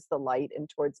towards the light and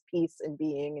towards peace and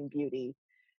being and beauty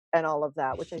and all of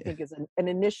that, which I Yeah. think is an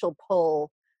initial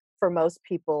pull for most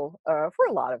people, for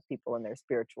a lot of people in their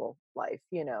spiritual life,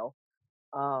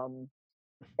 Um,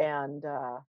 and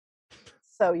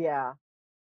so yeah,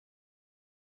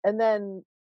 and then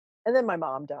my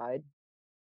mom died,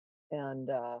 and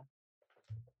a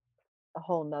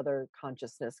whole nother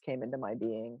consciousness came into my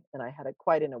being, and I had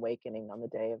quite an awakening on the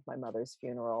day of my mother's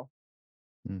funeral.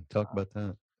 Talk about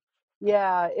that.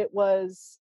 Yeah, it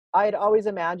was. I'd always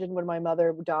imagined when my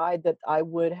mother died that I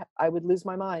would lose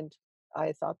my mind.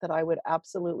 I thought that I would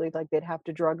absolutely, like, they'd have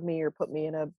to drug me or put me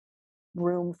in a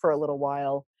room for a little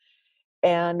while,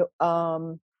 and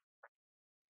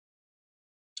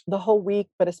the whole week,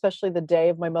 but especially the day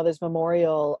of my mother's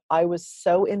memorial, I was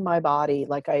so in my body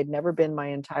like I had never been my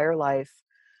entire life.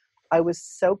 I was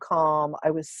so calm.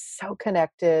 I was so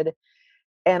connected.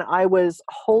 And I was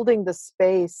holding the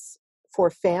space for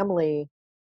family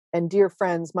and dear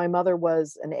friends. My mother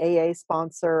was an AA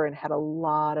sponsor and had a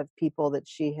lot of people that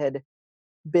she had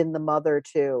been the mother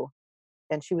to.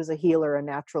 And she was a healer, a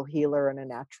natural healer, and a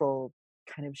natural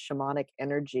kind of shamanic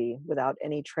energy without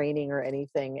any training or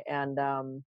anything. And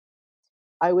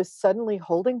I was suddenly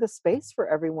holding the space for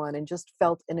everyone and just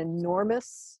felt an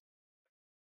enormous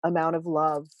amount of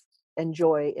love and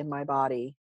joy in my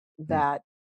body Mm. that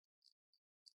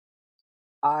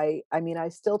I mean, I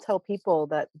still tell people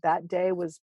that that day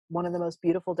was one of the most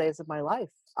beautiful days of my life.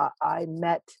 I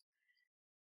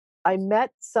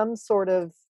met some sort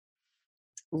of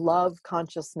love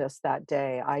consciousness that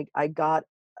day. I got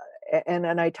and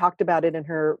I talked about it in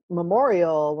her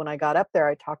memorial when I got up there.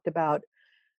 I talked about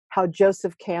how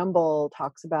Joseph Campbell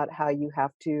talks about how you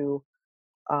have to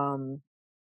um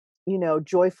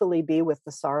joyfully be with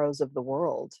the sorrows of the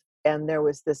world. And there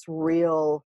was this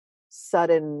real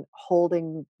sudden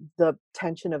holding the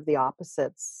tension of the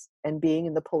opposites and being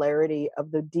in the polarity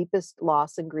of the deepest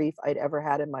loss and grief I'd ever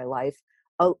had in my life.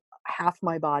 Oh, half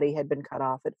my body had been cut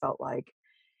off, it felt like.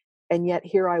 And yet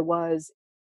here I was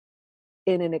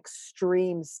in an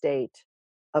extreme state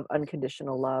of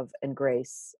unconditional love and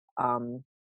grace.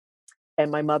 And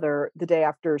my mother, the day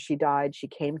after she died, she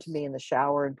came to me in the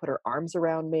shower and put her arms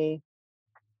around me.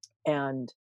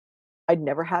 And I'd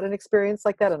never had an experience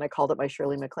like that, and I called it my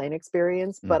Shirley MacLaine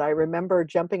experience, Mm. but I remember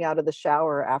jumping out of the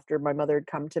shower after my mother had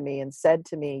come to me and said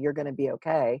to me, "You're gonna be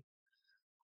okay."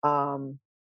 Um,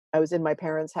 I was in my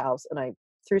parents' house, and I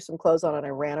threw some clothes on, and I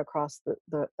ran across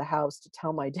the house to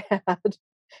tell my dad,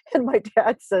 and my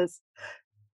dad says,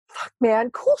 fuck, man,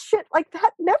 cool shit like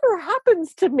that never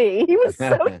happens to me. He was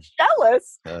so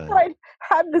jealous that I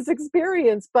had this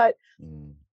experience, but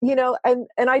Mm.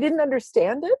 and I didn't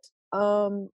understand it. I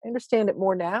understand it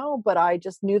more now, but I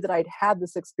just knew that I'd had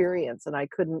this experience and I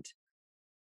couldn't.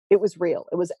 It was real.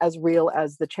 It was as real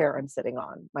as the chair I'm sitting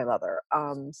on, my mother.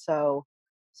 So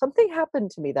something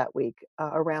happened to me that week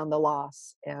around the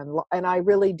loss, and I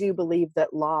really do believe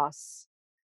that loss,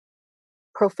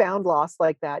 profound loss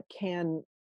like that, can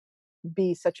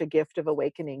be such a gift of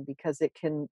awakening because it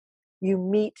can you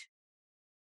meet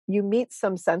you meet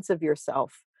some sense of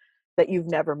yourself that you've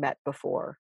never met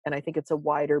before, and I think it's a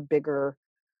wider, bigger,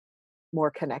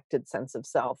 more connected sense of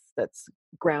self that's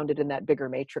grounded in that bigger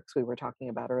matrix we were talking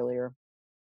about earlier.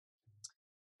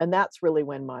 And that's when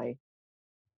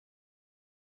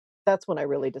I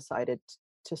really decided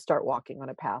to start walking on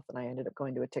a path, and I ended up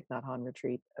going to a Thich Nhat Hanh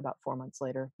retreat about 4 months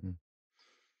later. Mm.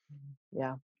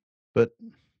 Yeah. But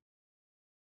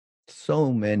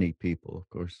so many people, of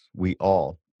course,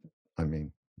 I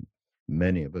mean,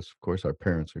 many of us, of course, our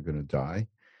parents are going to die,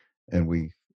 and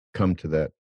we come to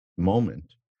that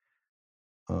moment.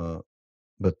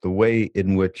 But the way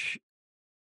in which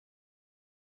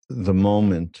the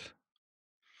moment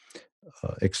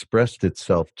expressed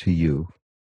itself to you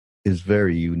is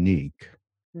very unique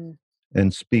Mm,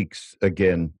 and speaks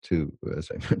again to, as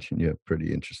I mentioned, you have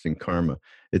pretty interesting karma.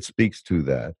 It speaks to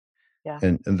that. yeah.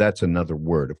 And that's another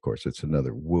word, of course, it's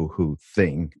another woohoo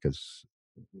thing because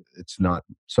it's not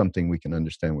something we can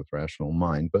understand with rational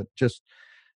mind, but just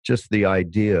the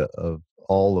idea of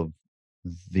all of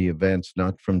the events,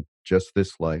 not from just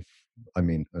this life. I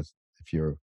mean, if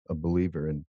you're a believer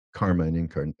in karma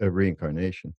and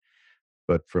reincarnation,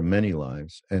 but from many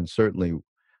lives, and certainly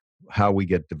how we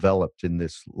get developed in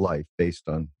this life based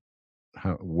on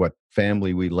what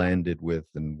family we landed with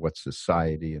and what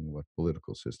society and what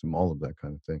political system, all of that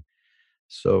kind of thing.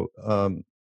 So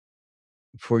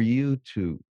for you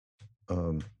to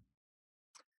um,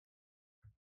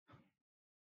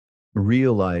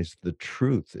 realize the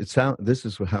truth, this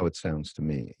is how it sounds to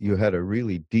me. You had a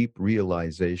really deep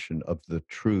realization of the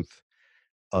truth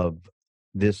of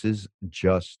this is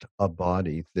just a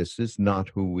body. This is not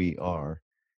who we are.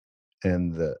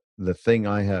 And the thing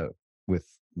I have with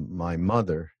my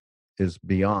mother is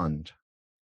beyond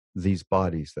these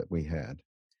bodies that we had.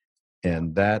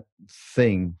 And that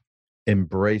thing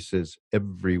embraces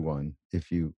everyone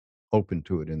if you open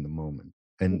to it in the moment.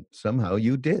 And somehow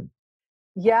you did.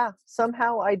 Yeah,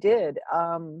 somehow I did.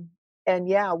 And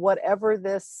yeah, whatever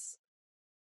this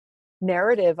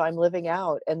narrative I'm living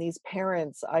out and these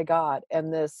parents I got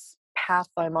and this path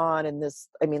I'm on and this,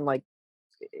 I mean, like,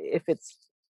 if it's,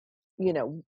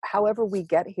 however we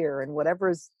get here and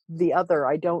whatever's the other,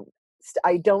 I don't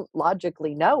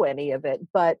logically know any of it,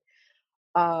 but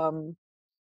um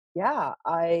yeah,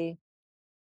 I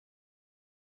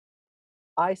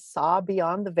saw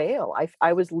beyond the veil.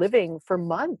 I was living for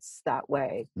months that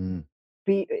way. Mm,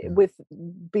 yeah. With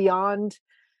beyond.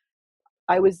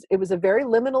 It was a very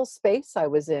liminal space I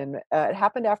was in. It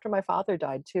happened after my father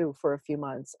died too for a few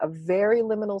months. A very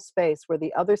liminal space where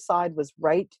the other side was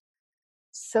right,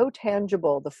 so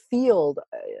tangible. The field,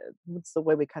 what's the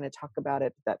way we kind of talk about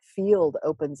it? That field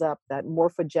opens up, that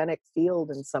morphogenic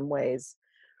field in some ways,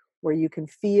 where you can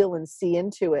feel and see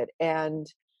into it.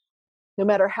 And no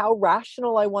matter how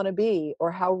rational I want to be,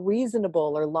 or how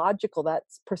reasonable or logical that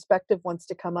perspective wants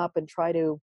to come up and try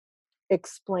to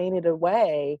explain it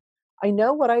away, I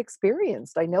know what I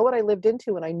experienced. I know what I lived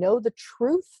into, and I know the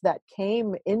truth that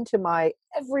came into my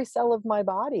every cell of my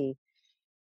body.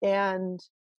 And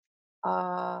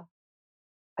uh,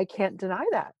 I can't deny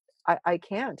that. I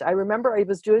can't. I remember I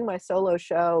was doing my solo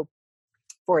show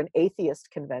for an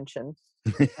atheist convention.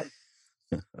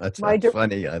 That My sounds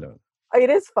funny. I don't. It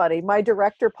is funny. My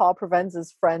director, Paul Provenza,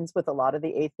 is friends with a lot of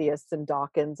the atheists and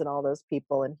Dawkins and all those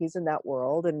people, and he's in that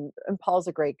world. And Paul's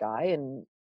a great guy, and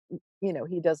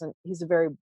he's a very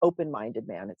open-minded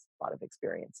man. It's a lot of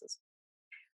experiences,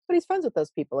 but he's friends with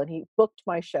those people, and he booked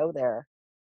my show there.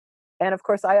 And of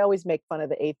course, I always make fun of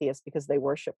the atheists because they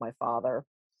worship my father,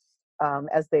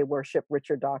 as they worship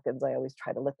Richard Dawkins. I always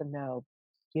try to let them know,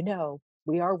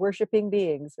 we are worshiping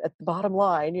beings at the bottom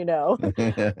line.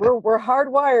 We're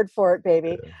hardwired for it,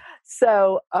 baby.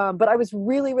 So, but I was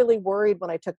really, really worried when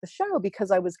I took the show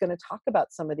because I was going to talk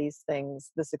about some of these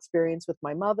things, this experience with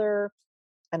my mother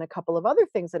and a couple of other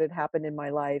things that had happened in my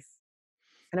life.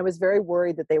 And I was very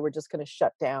worried that they were just going to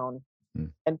shut down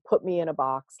Mm. and put me in a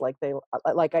box like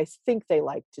I think they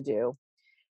like to do.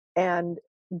 And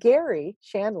Gary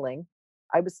Shandling,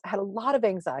 had a lot of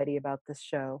anxiety about this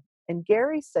show. And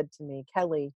Gary said to me,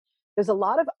 Kelly, there's a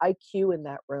lot of IQ in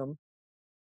that room.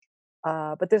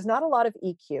 but there's not a lot of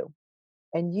EQ,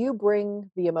 and you bring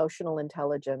the emotional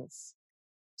intelligence.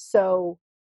 So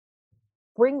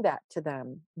bring that to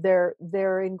them. They're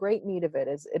in great need of it.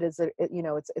 It's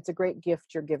a great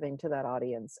gift you're giving to that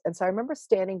audience. And so I remember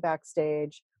standing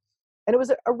backstage, and it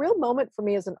was a real moment for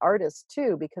me as an artist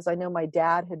too, because I know my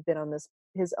dad had been on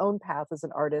his own path as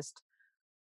an artist,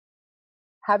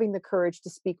 having the courage to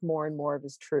speak more and more of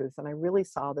his truth. And I really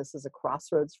saw this as a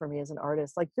crossroads for me as an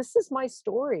artist. Like, this is my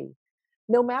story.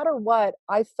 No matter what,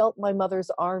 I felt my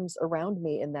mother's arms around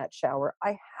me in that shower.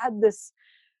 I had this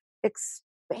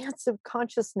expansive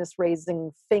consciousness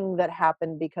raising thing that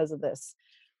happened because of this.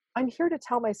 I'm here to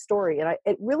tell my story. And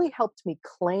it really helped me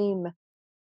claim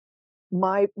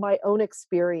my own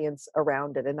experience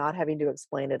around it and not having to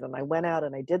explain it. And I went out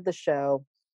and I did the show.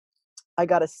 I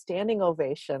got a standing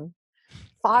ovation,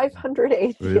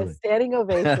 580 Really? standing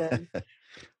ovation.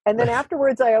 And then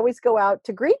afterwards, I always go out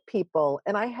to greet people.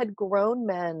 And I had grown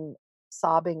men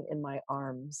sobbing in my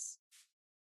arms.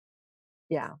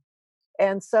 Yeah.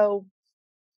 And so,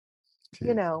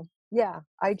 Jeez.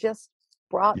 I just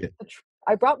brought Yeah.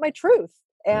 I brought my truth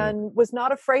Yeah. and was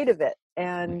not afraid of it.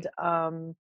 And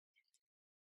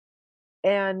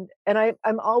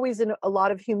I'm always in a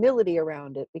lot of humility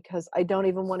around it, because I don't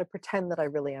even want to pretend that I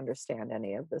really understand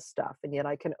any of this stuff. And yet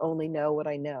I can only know what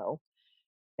I know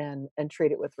and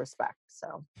treat it with respect.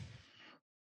 So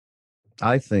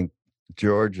I think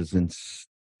George's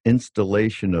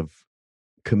installation of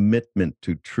commitment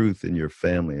to truth in your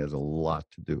family has a lot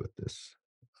to do with this,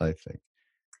 I think,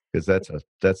 because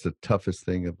that's the toughest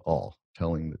thing of all,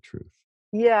 telling the truth.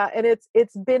 yeah, and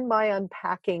it's been my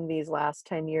unpacking these last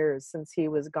 10 years since he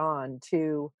was gone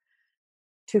to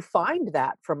find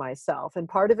that for myself. And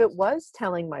part of it was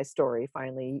telling my story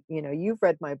finally. You've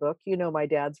read my book, my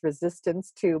dad's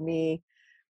resistance to me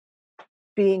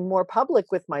being more public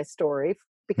with my story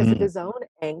because of his own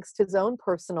angst, his own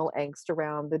personal angst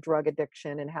around the drug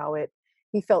addiction, and how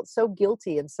he felt so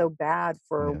guilty and so bad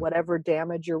for Yeah. whatever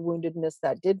damage or woundedness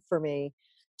that did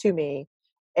to me.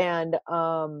 And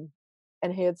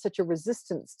he had such a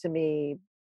resistance to me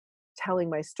telling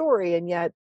my story. And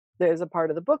yet there's a part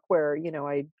of the book where,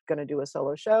 I'm going to do a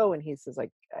solo show, and he says,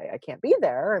 like, I can't be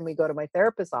there. And we go to my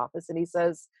therapist's office, and he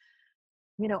says,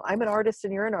 I'm an artist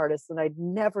and you're an artist, and I'd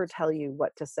never tell you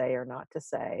what to say or not to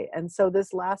say. And so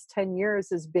this last 10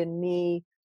 years has been me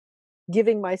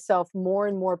giving myself more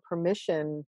and more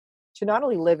permission to not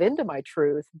only live into my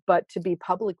truth, but to be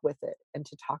public with it and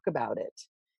to talk about it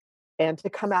and to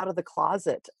come out of the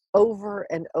closet over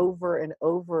and over and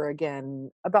over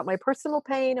again about my personal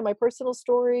pain and my personal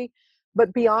story.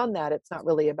 But beyond that, it's not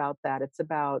really about that. It's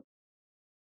about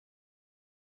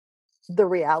the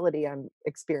reality I'm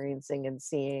experiencing and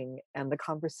seeing, and the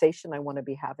conversation I want to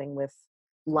be having with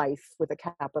life with a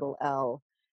capital L.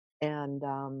 And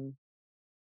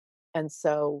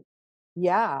so,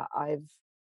 yeah,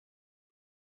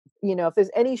 if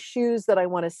there's any shoes that I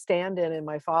want to stand in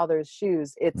my father's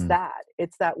shoes, it's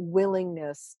that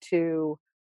willingness to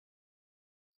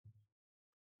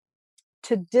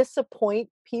disappoint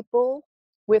people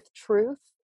with truth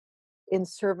in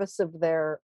service of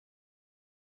their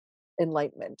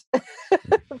enlightenment.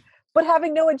 But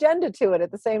having no agenda to it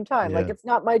at the same time. Like, Yeah. it's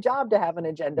not my job to have an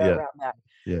agenda Yeah. around that.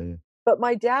 Yeah. But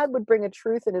my dad would bring a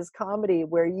truth in his comedy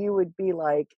where you would be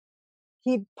like,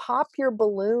 he'd pop your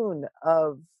balloon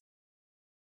of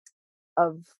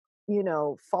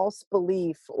false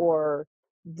belief, or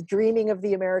the dreaming of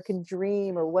the American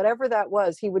dream, or whatever that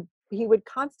was. He would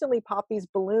constantly pop these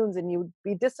balloons, and you would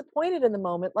be disappointed in the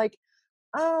moment, like,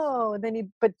 oh, and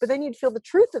then but then you'd feel the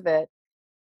truth of it,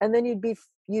 and then you'd be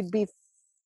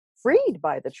freed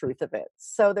by the truth of it.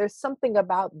 So there's something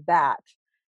about that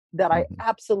I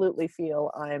absolutely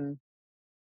feel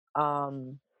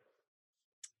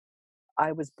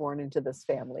I was born into this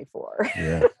family for.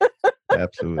 Yeah.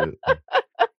 Absolutely.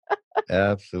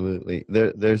 Absolutely.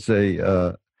 There's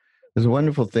a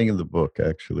wonderful thing in the book,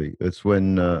 actually. It's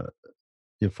when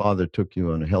your father took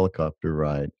you on a helicopter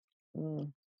ride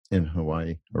in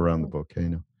Hawaii around the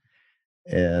volcano,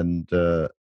 and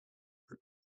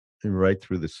right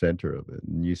through the center of it.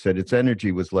 And you said its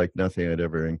energy was like nothing I'd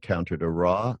ever encountered, a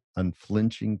raw,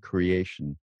 unflinching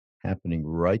creation happening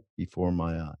right before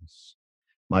my eyes.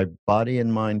 My body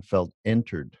and mind felt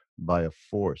entered by a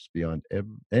force beyond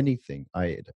anything I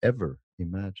had ever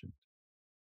imagined.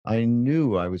 I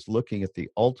knew I was looking at the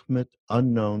ultimate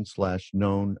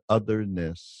unknown/known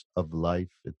otherness of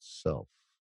life itself,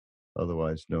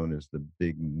 otherwise known as the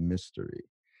big mystery.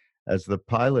 As the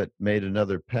pilot made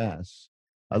another pass,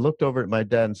 I looked over at my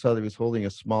dad and saw that he was holding a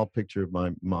small picture of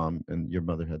my mom, and your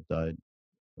mother had died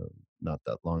not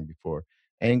that long before.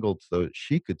 angled so that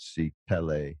she could see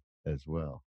Pele as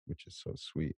well, which is so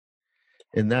sweet.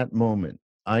 In that moment,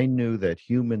 I knew that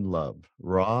human love,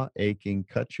 raw, aching,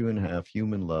 cut you in half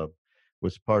human love,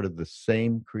 was part of the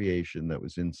same creation that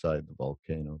was inside the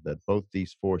volcano, that both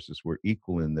these forces were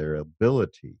equal in their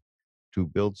ability to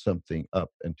build something up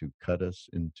and to cut us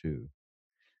in two.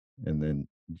 And then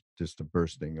just a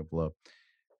bursting of love.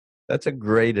 That's a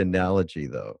great analogy,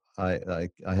 though. I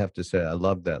have to say, I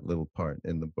love that little part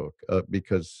in the book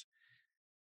because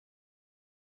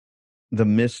the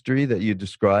mystery that you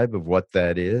describe of what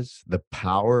that is, the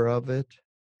power of it,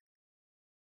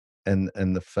 and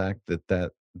the fact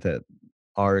that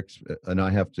and I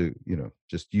have to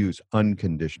just use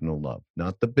unconditional love,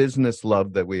 not the business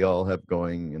love that we all have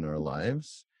going in our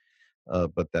lives,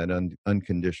 but that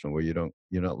unconditional where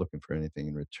you're not looking for anything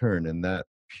in return, and that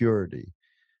purity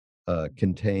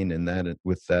contained in that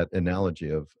with that analogy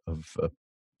of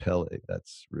Pele.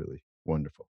 That's really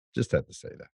wonderful. Just had to say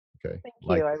that. Okay, Thank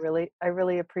like you. I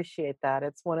really appreciate that.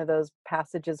 It's one of those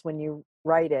passages when you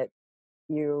write it,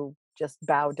 you just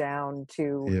bow down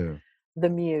to yeah. the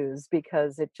muse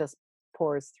because it just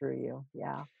pours through you.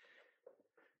 Yeah.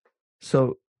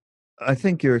 So I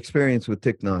think your experience with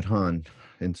Thich Nhat Hanh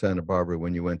in Santa Barbara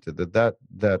when you went to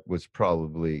that was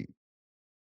probably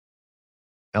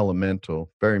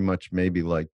elemental, very much maybe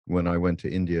like when I went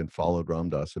to India and followed Ram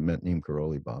Dass and met Neem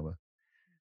Karoli Baba.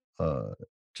 Uh,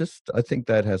 just I think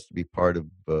that has to be part of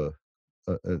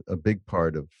a big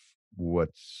part of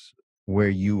what's where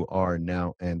you are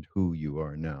now and who you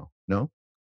are now. No?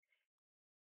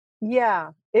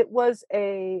 Yeah. It was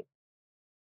uh,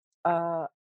 a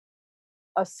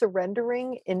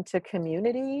surrendering into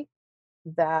community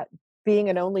that being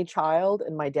an only child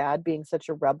and my dad being such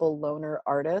a rebel loner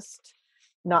artist,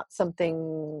 not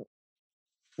something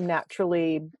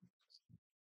naturally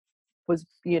was,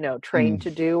 trained Mm.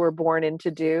 to do or born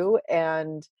into do,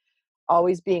 and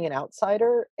always being an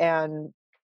outsider and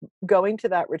going to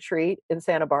that retreat in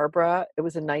Santa Barbara. It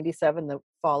was in 97, the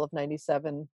fall of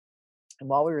 97. And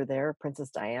while we were there, Princess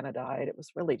Diana died. It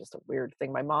was really just a weird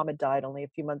thing. My mom had died only a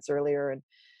few months earlier.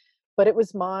 But it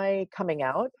was my coming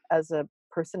out as a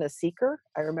person, a seeker.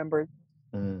 I remember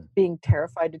Mm. being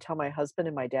terrified to tell my husband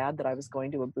and my dad that I was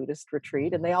going to a Buddhist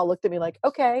retreat, and they all looked at me like,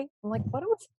 "Okay." I'm like, what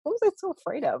was I so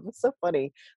afraid of?" It's so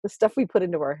funny, the stuff we put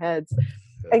into our heads.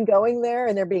 And going there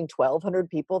and there being 1,200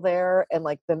 people there, and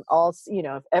like them all,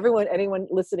 if anyone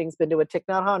listening's been to a Thich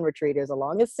Nhat Hanh retreat, as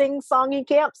long as sing-songy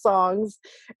camp songs.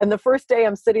 And the first day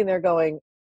I'm sitting there going,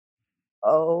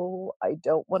 "Oh, I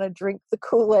don't want to drink the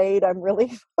Kool-Aid. I'm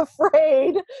really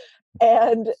afraid."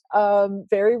 And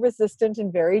very resistant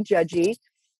and very judgy.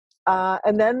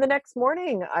 And then the next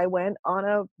morning, I went on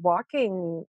a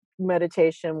walking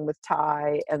meditation with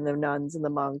Thai and the nuns and the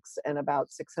monks, and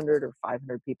about 600 or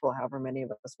 500 people, however many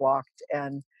of us walked,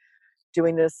 and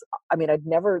doing this. I mean, I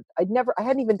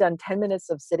hadn't even done 10 minutes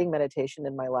of sitting meditation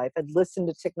in my life. I'd listened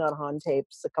to Thich Nhat Hanh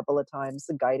tapes a couple of times,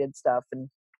 the guided stuff, and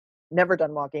never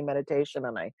done walking meditation.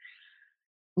 And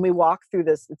we walk through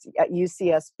this, it's at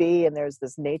UCSB, and there's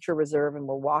this nature reserve, and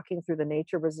we're walking through the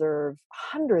nature reserve,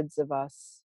 hundreds of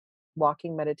us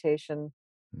walking meditation.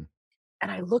 Mm. And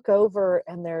I look over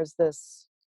and there's this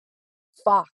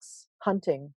fox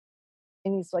hunting,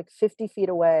 and he's like 50 feet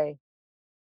away,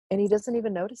 and he doesn't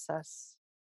even notice us.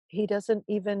 He doesn't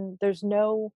even,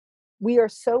 we are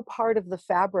so part of the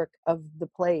fabric of the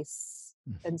place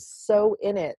and so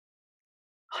in it,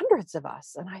 hundreds of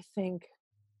us. And I think,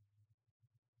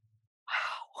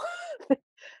 wow,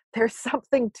 there's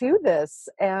something to this.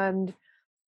 And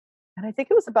I think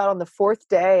it was about on the fourth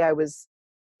day I was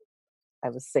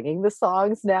singing the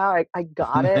songs now. I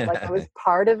got it. Like I was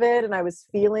part of it, and I was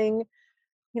feeling,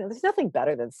 there's nothing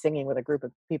better than singing with a group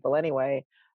of people anyway.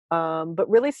 But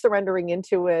really surrendering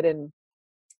into it. And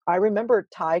I remember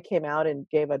Ty came out and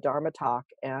gave a Dharma talk,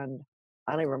 and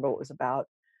I don't even remember what it was about.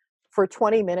 For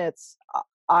 20 minutes,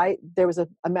 there was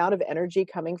an amount of energy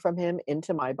coming from him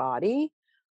into my body.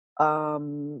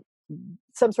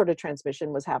 Some sort of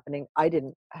transmission was happening. I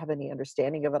didn't have any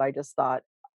understanding of it. I just thought,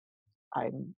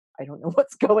 I don't know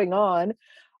what's going on,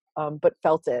 but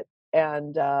felt it.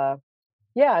 And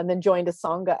yeah, and then joined a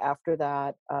sangha after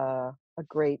that, a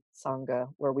great sangha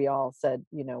where we all said,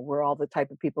 we're all the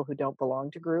type of people who don't belong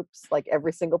to groups. Like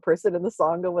every single person in the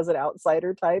sangha was an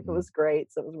outsider type. It was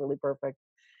great. So it was really perfect.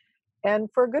 And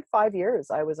for a good 5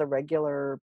 years, I was a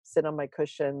regular sit on my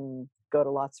cushion, go to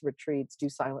lots of retreats, do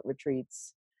silent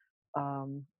retreats.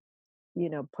 Um,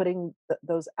 putting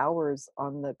those hours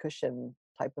on the cushion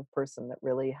type of person that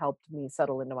really helped me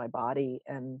settle into my body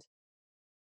and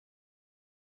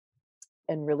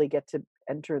really get to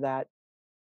enter that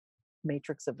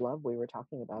matrix of love we were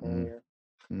talking about Mm. earlier.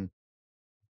 Mm.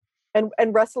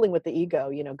 And wrestling with the ego,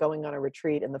 you know, going on a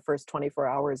retreat in the first 24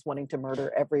 hours wanting to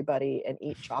murder everybody and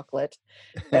eat chocolate,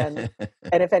 and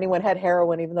if anyone had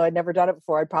heroin, even though I'd never done it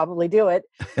before, I'd probably do it.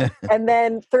 And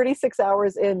then 36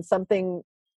 hours in, something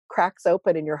cracks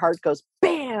open and your heart goes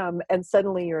bam, and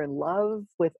suddenly you're in love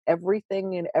with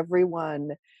everything and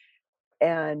everyone.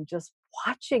 And just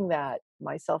watching that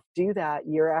myself do that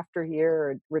year after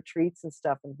year, retreats and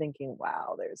stuff, and thinking,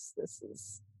 wow, this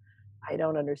is, I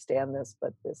don't understand this,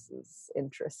 but this is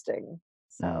interesting.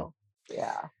 So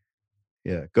yeah.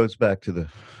 Yeah, it goes back to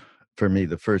for me,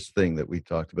 the first thing that we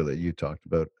talked about, that you talked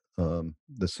about,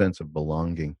 the sense of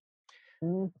belonging.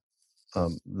 Mm,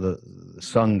 The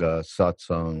Sangha,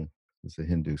 satsang, as the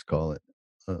Hindus call it,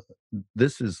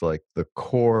 this is like the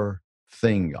core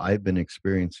thing I've been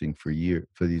experiencing for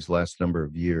these last number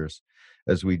of years,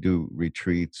 as we do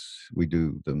retreats. We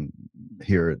do them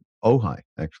here at Ojai,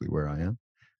 actually, where I am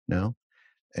now.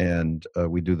 And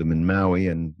we do them in Maui,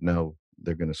 and now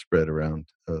they're going to spread around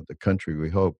the country, we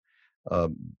hope,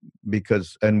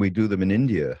 and we do them in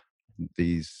India,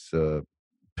 these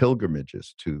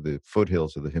pilgrimages to the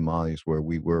foothills of the Himalayas, where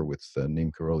we were with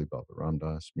Neem Karoli Baba, Ram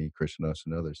Dass, me, Krishnadas,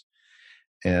 and others.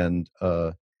 And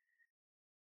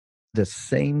the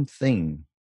same thing,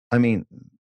 I mean,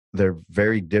 they're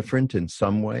very different in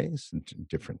some ways,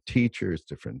 different teachers,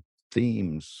 different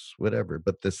themes, whatever,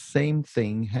 but the same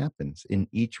thing happens in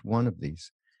each one of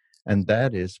these. And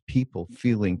that is people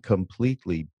feeling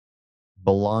completely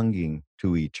belonging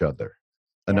to each other.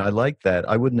 And yeah. I like that.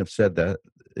 I wouldn't have said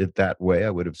that way. I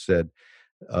would have said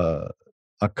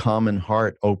a common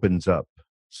heart opens up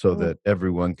so that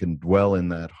everyone can dwell in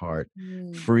that heart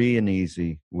free and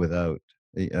easy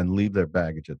and leave their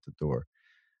baggage at the door.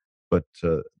 But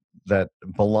that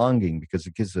belonging, because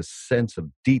it gives a sense of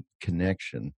deep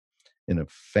connection in a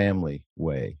family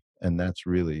way. And that's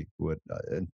really what,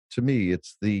 and to me,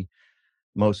 it's the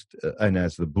most, and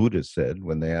as the Buddha said,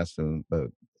 when they asked him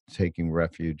about taking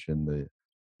refuge in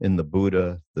the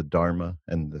Buddha, the Dharma,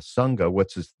 and the Sangha,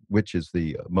 which is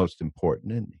the most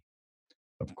important in me?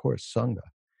 Of course, Sangha.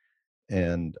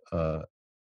 And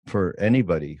for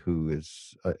anybody who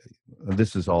is,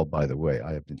 this is all, by the way,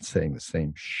 I have been saying the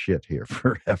same shit here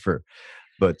forever,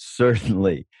 but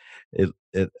certainly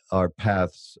our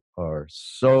paths are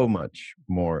so much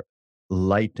more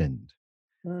lightened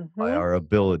by our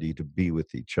ability to be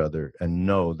with each other and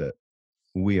know that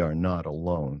we are not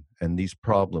alone. And these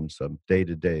problems of day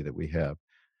to day that we have,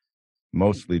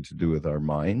 mostly to do with our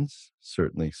minds,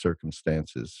 certainly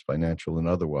circumstances, financial and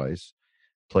otherwise,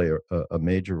 play a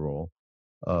major role.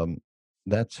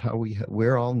 That's how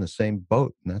we're all in the same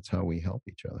boat, and that's how we help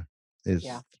each other, is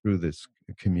through this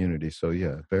community. So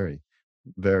yeah, very,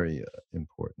 very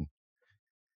important.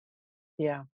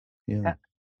 Yeah. Yeah.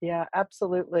 Yeah,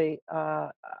 absolutely.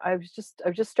 I've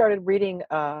just started reading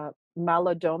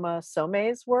Malidoma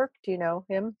Some's work. Do you know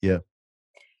him? Yeah.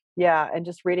 Yeah, and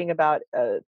just reading about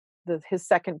his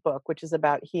second book, which is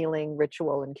about healing,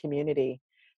 ritual, and community,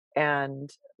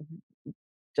 and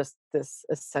just this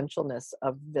essentialness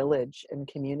of village and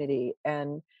community,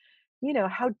 and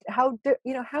how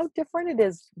different it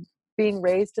is being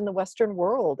raised in the Western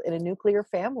world in a nuclear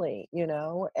family,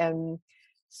 and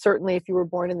certainly if you were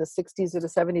born in the 60s or the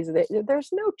 70s, there's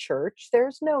no church,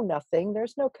 there's no nothing,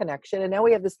 there's no connection. And now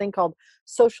we have this thing called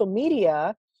social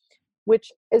media,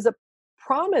 which is a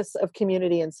promise of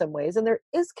community in some ways, and there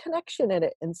is connection in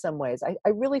it in some ways. I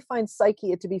really find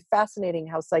Psyche to be fascinating,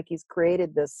 how Psyche's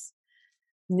created this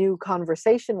new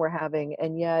conversation we're having,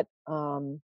 and yet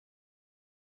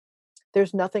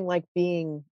there's nothing like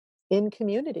being in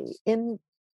community, in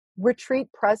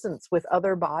retreat presence with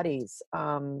other bodies,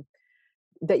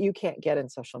 that you can't get in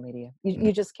social media.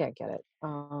 You just can't get it.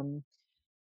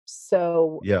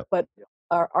 But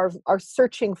are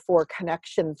searching for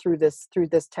connection through this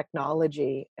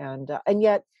technology, and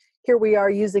yet here we are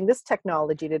using this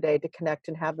technology today to connect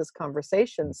and have this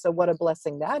conversation. So what a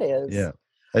blessing that is. Yeah.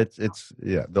 It's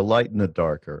the light and the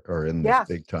dark are in this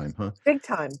big time, huh? Big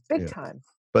time. Time.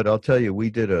 But I'll tell you, we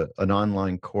did an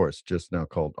online course just now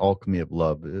called Alchemy of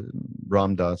Love,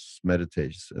 Ram Dass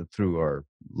meditation, through our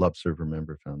Love Server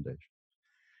Member Foundation.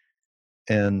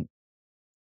 And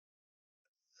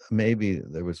maybe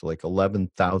there was like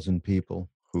 11,000 people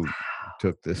who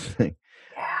took this thing.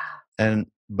 Yeah.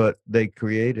 But they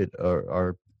created,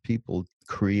 our people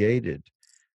created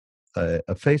a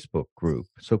Facebook group,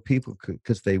 so people could,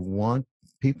 because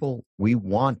we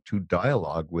want to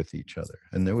dialogue with each other.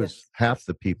 And there was half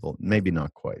the people, maybe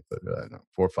not quite, but I don't know,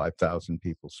 4,000 or 5,000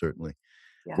 people certainly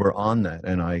were on that.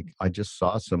 And I just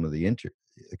saw some of the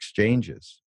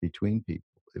exchanges between people.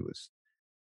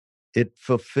 it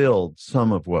fulfilled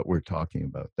some of what we're talking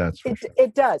about. That's for sure.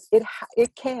 It does.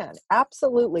 It can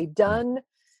absolutely done.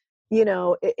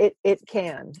 It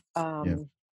can. Yeah.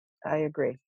 I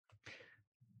agree.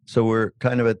 So we're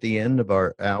kind of at the end of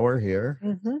our hour here.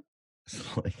 Mm-hmm.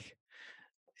 It's like,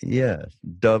 yeah,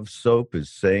 Dove soap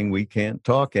is saying we can't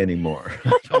talk anymore.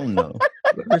 I don't know.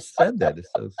 Whoever said that is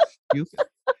so stupid.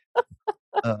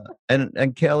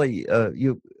 And Kelly,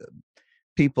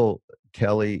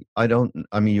 Kelly, I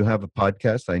mean, you have a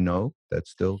podcast, I know.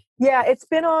 That's still. Yeah, it's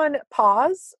been on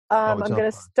pause. I'm it's on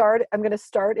going to pause.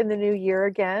 start in the new year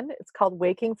again. It's called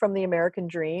Waking from the American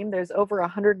Dream. There's over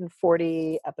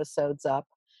 140 episodes up.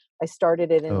 I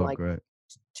started it in Great.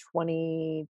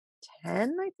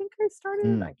 2010, I think I started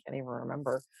it. I can't even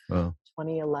remember. Wow.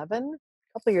 2011,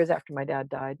 a couple years after my dad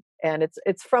died. And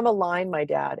it's from a line my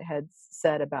dad had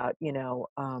said about,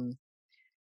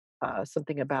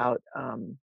 something about,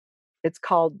 it's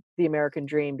called The American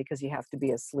Dream because you have to be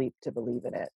asleep to believe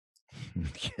in it.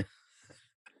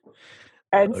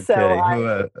 And okay, so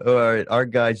all right, our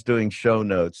guy's doing show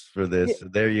notes for this.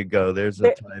 There you go. There's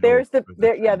the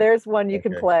title. There's one you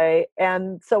can play.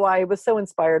 And so I was so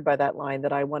inspired by that line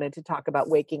that I wanted to talk about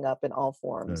waking up in all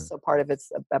forms. So part of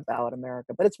it's about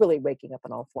America, but it's really waking up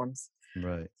in all forms.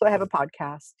 Right. So I have a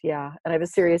podcast, and I have a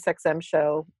Sirius XM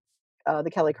show,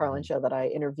 the Kelly Carlin Show, that I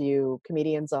interview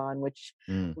comedians on, which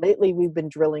lately we've been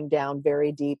drilling down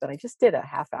very deep. And I just did a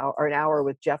half hour or an hour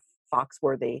with Jeff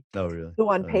Foxworthy. Oh, really? Who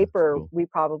on paper, we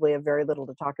probably have very little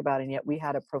to talk about, and yet we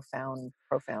had a profound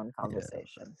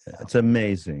conversation. Yeah. So. It's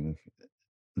amazing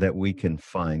that we can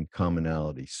find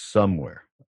commonality somewhere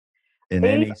in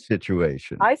any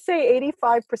situation. I say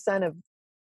 85% of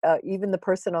even the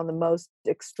person on the most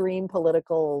extreme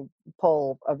political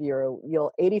pole of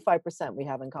you'll 85% we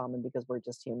have in common because we're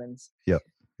just humans. Yeah.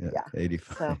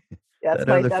 85. So, that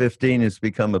other 15 has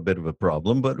become a bit of a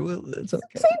problem, but it's okay.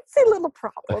 It's a little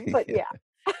problem, but yeah.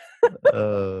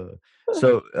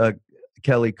 So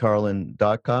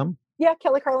kellycarlin.com. Yeah,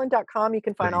 kellycarlin.com. You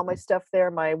can find all my stuff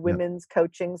there, my women's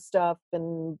coaching stuff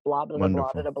and blah, blah, blah,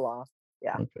 blah, blah, blah.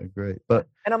 Yeah. Okay, great.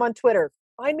 And I'm on Twitter.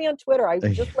 Find me on Twitter. I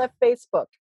just left Facebook.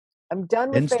 I'm done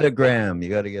with Instagram. Facebook. You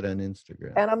got to get on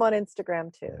Instagram. And I'm on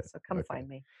Instagram too. So come find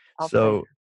me.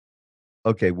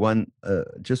 Okay,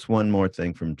 just one more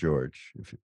thing from George.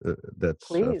 If that's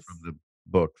from the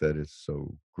book that is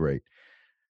so great.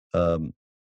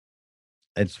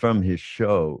 It's from his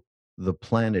show, The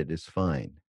Planet is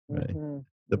Fine, right? Mm-hmm.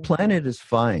 The planet is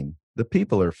fine. The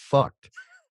people are fucked.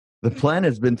 The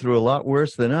planet's been through a lot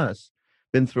worse than us,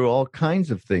 been through all kinds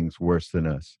of things worse than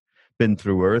us, been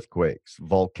through earthquakes,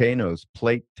 volcanoes,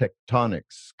 plate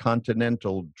tectonics,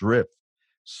 continental drift,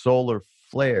 solar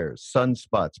flares,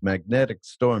 sunspots, magnetic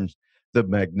storms, the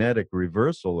magnetic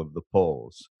reversal of the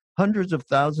poles, hundreds of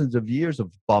thousands of years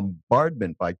of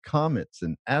bombardment by comets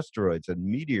and asteroids and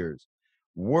meteors,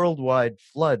 worldwide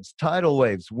floods, tidal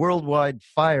waves, worldwide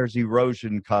fires,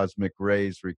 erosion, cosmic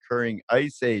rays, recurring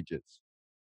ice ages.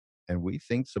 And we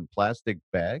think some plastic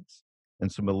bags and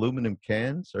some aluminum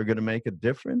cans are going to make a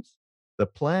difference? The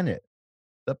planet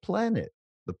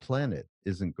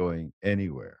isn't going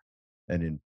anywhere.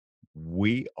 And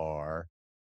we are.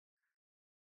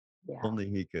 Yeah. Only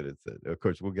he could have said. Of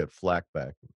course, we'll get flack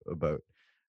back about.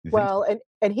 Well,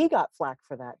 and he got flack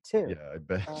for that too. Yeah, I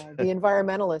bet. The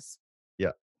environmentalists.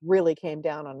 Yeah. Really came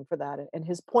down on him for that, and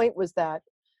his point was that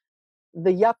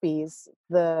the yuppies,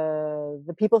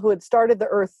 the people who had started the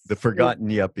Earth, the forgotten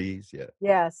yuppies,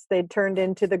 yes, they'd turned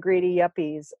into the greedy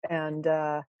yuppies, and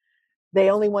they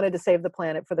only wanted to save the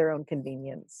planet for their own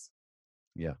convenience.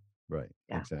 Yeah. Right.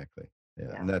 Yeah. Exactly.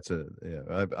 Yeah. And that's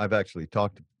I've actually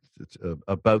talked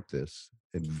about this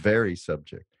very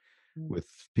subject with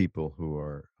people who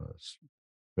are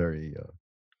very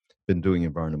been doing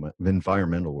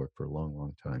environmental work for a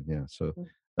long time. Yeah. So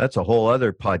that's a whole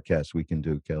other podcast we can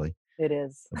do, Kelly. It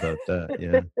is. About that.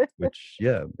 Yeah. Which,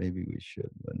 maybe we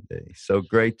should one day. So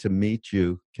great to meet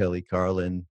you, Kelly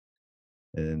Carlin.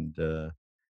 And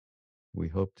we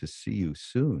hope to see you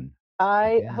soon.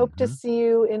 I hope to see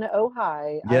you in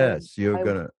Ojai. Yes, you're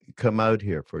going to come out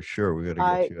here for sure. We're going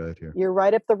to get you out here. You're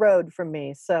right up the road from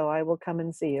me, so I will come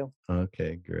and see you.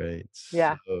 Okay, great.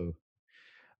 Yeah. So,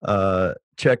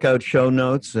 check out show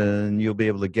notes and you'll be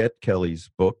able to get Kelly's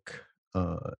book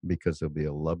because there'll be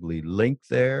a lovely link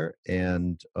there.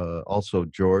 And also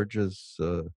George's,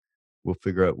 we'll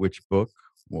figure out which book.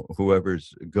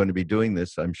 Whoever's going to be doing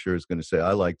this, I'm sure is going to say,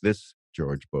 I like this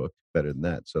George book better than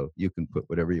that. So you can put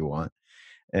whatever you want.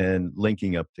 And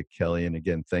linking up to Kelly. And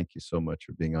again, thank you so much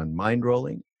for being on Mind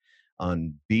Rolling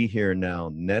on Be Here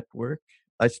Now Network.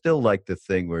 I still like the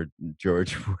thing where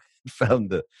George found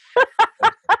the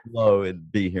flow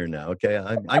and Be Here Now. Okay,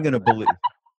 I'm going to believe.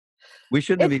 We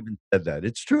shouldn't have even said that.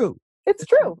 It's true. It's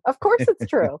true. Of course, it's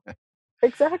true.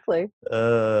 Exactly.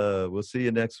 We'll see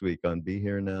you next week on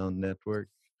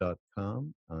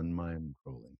BeHereNowNetwork.com on Mind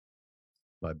Rolling.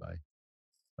 Bye bye.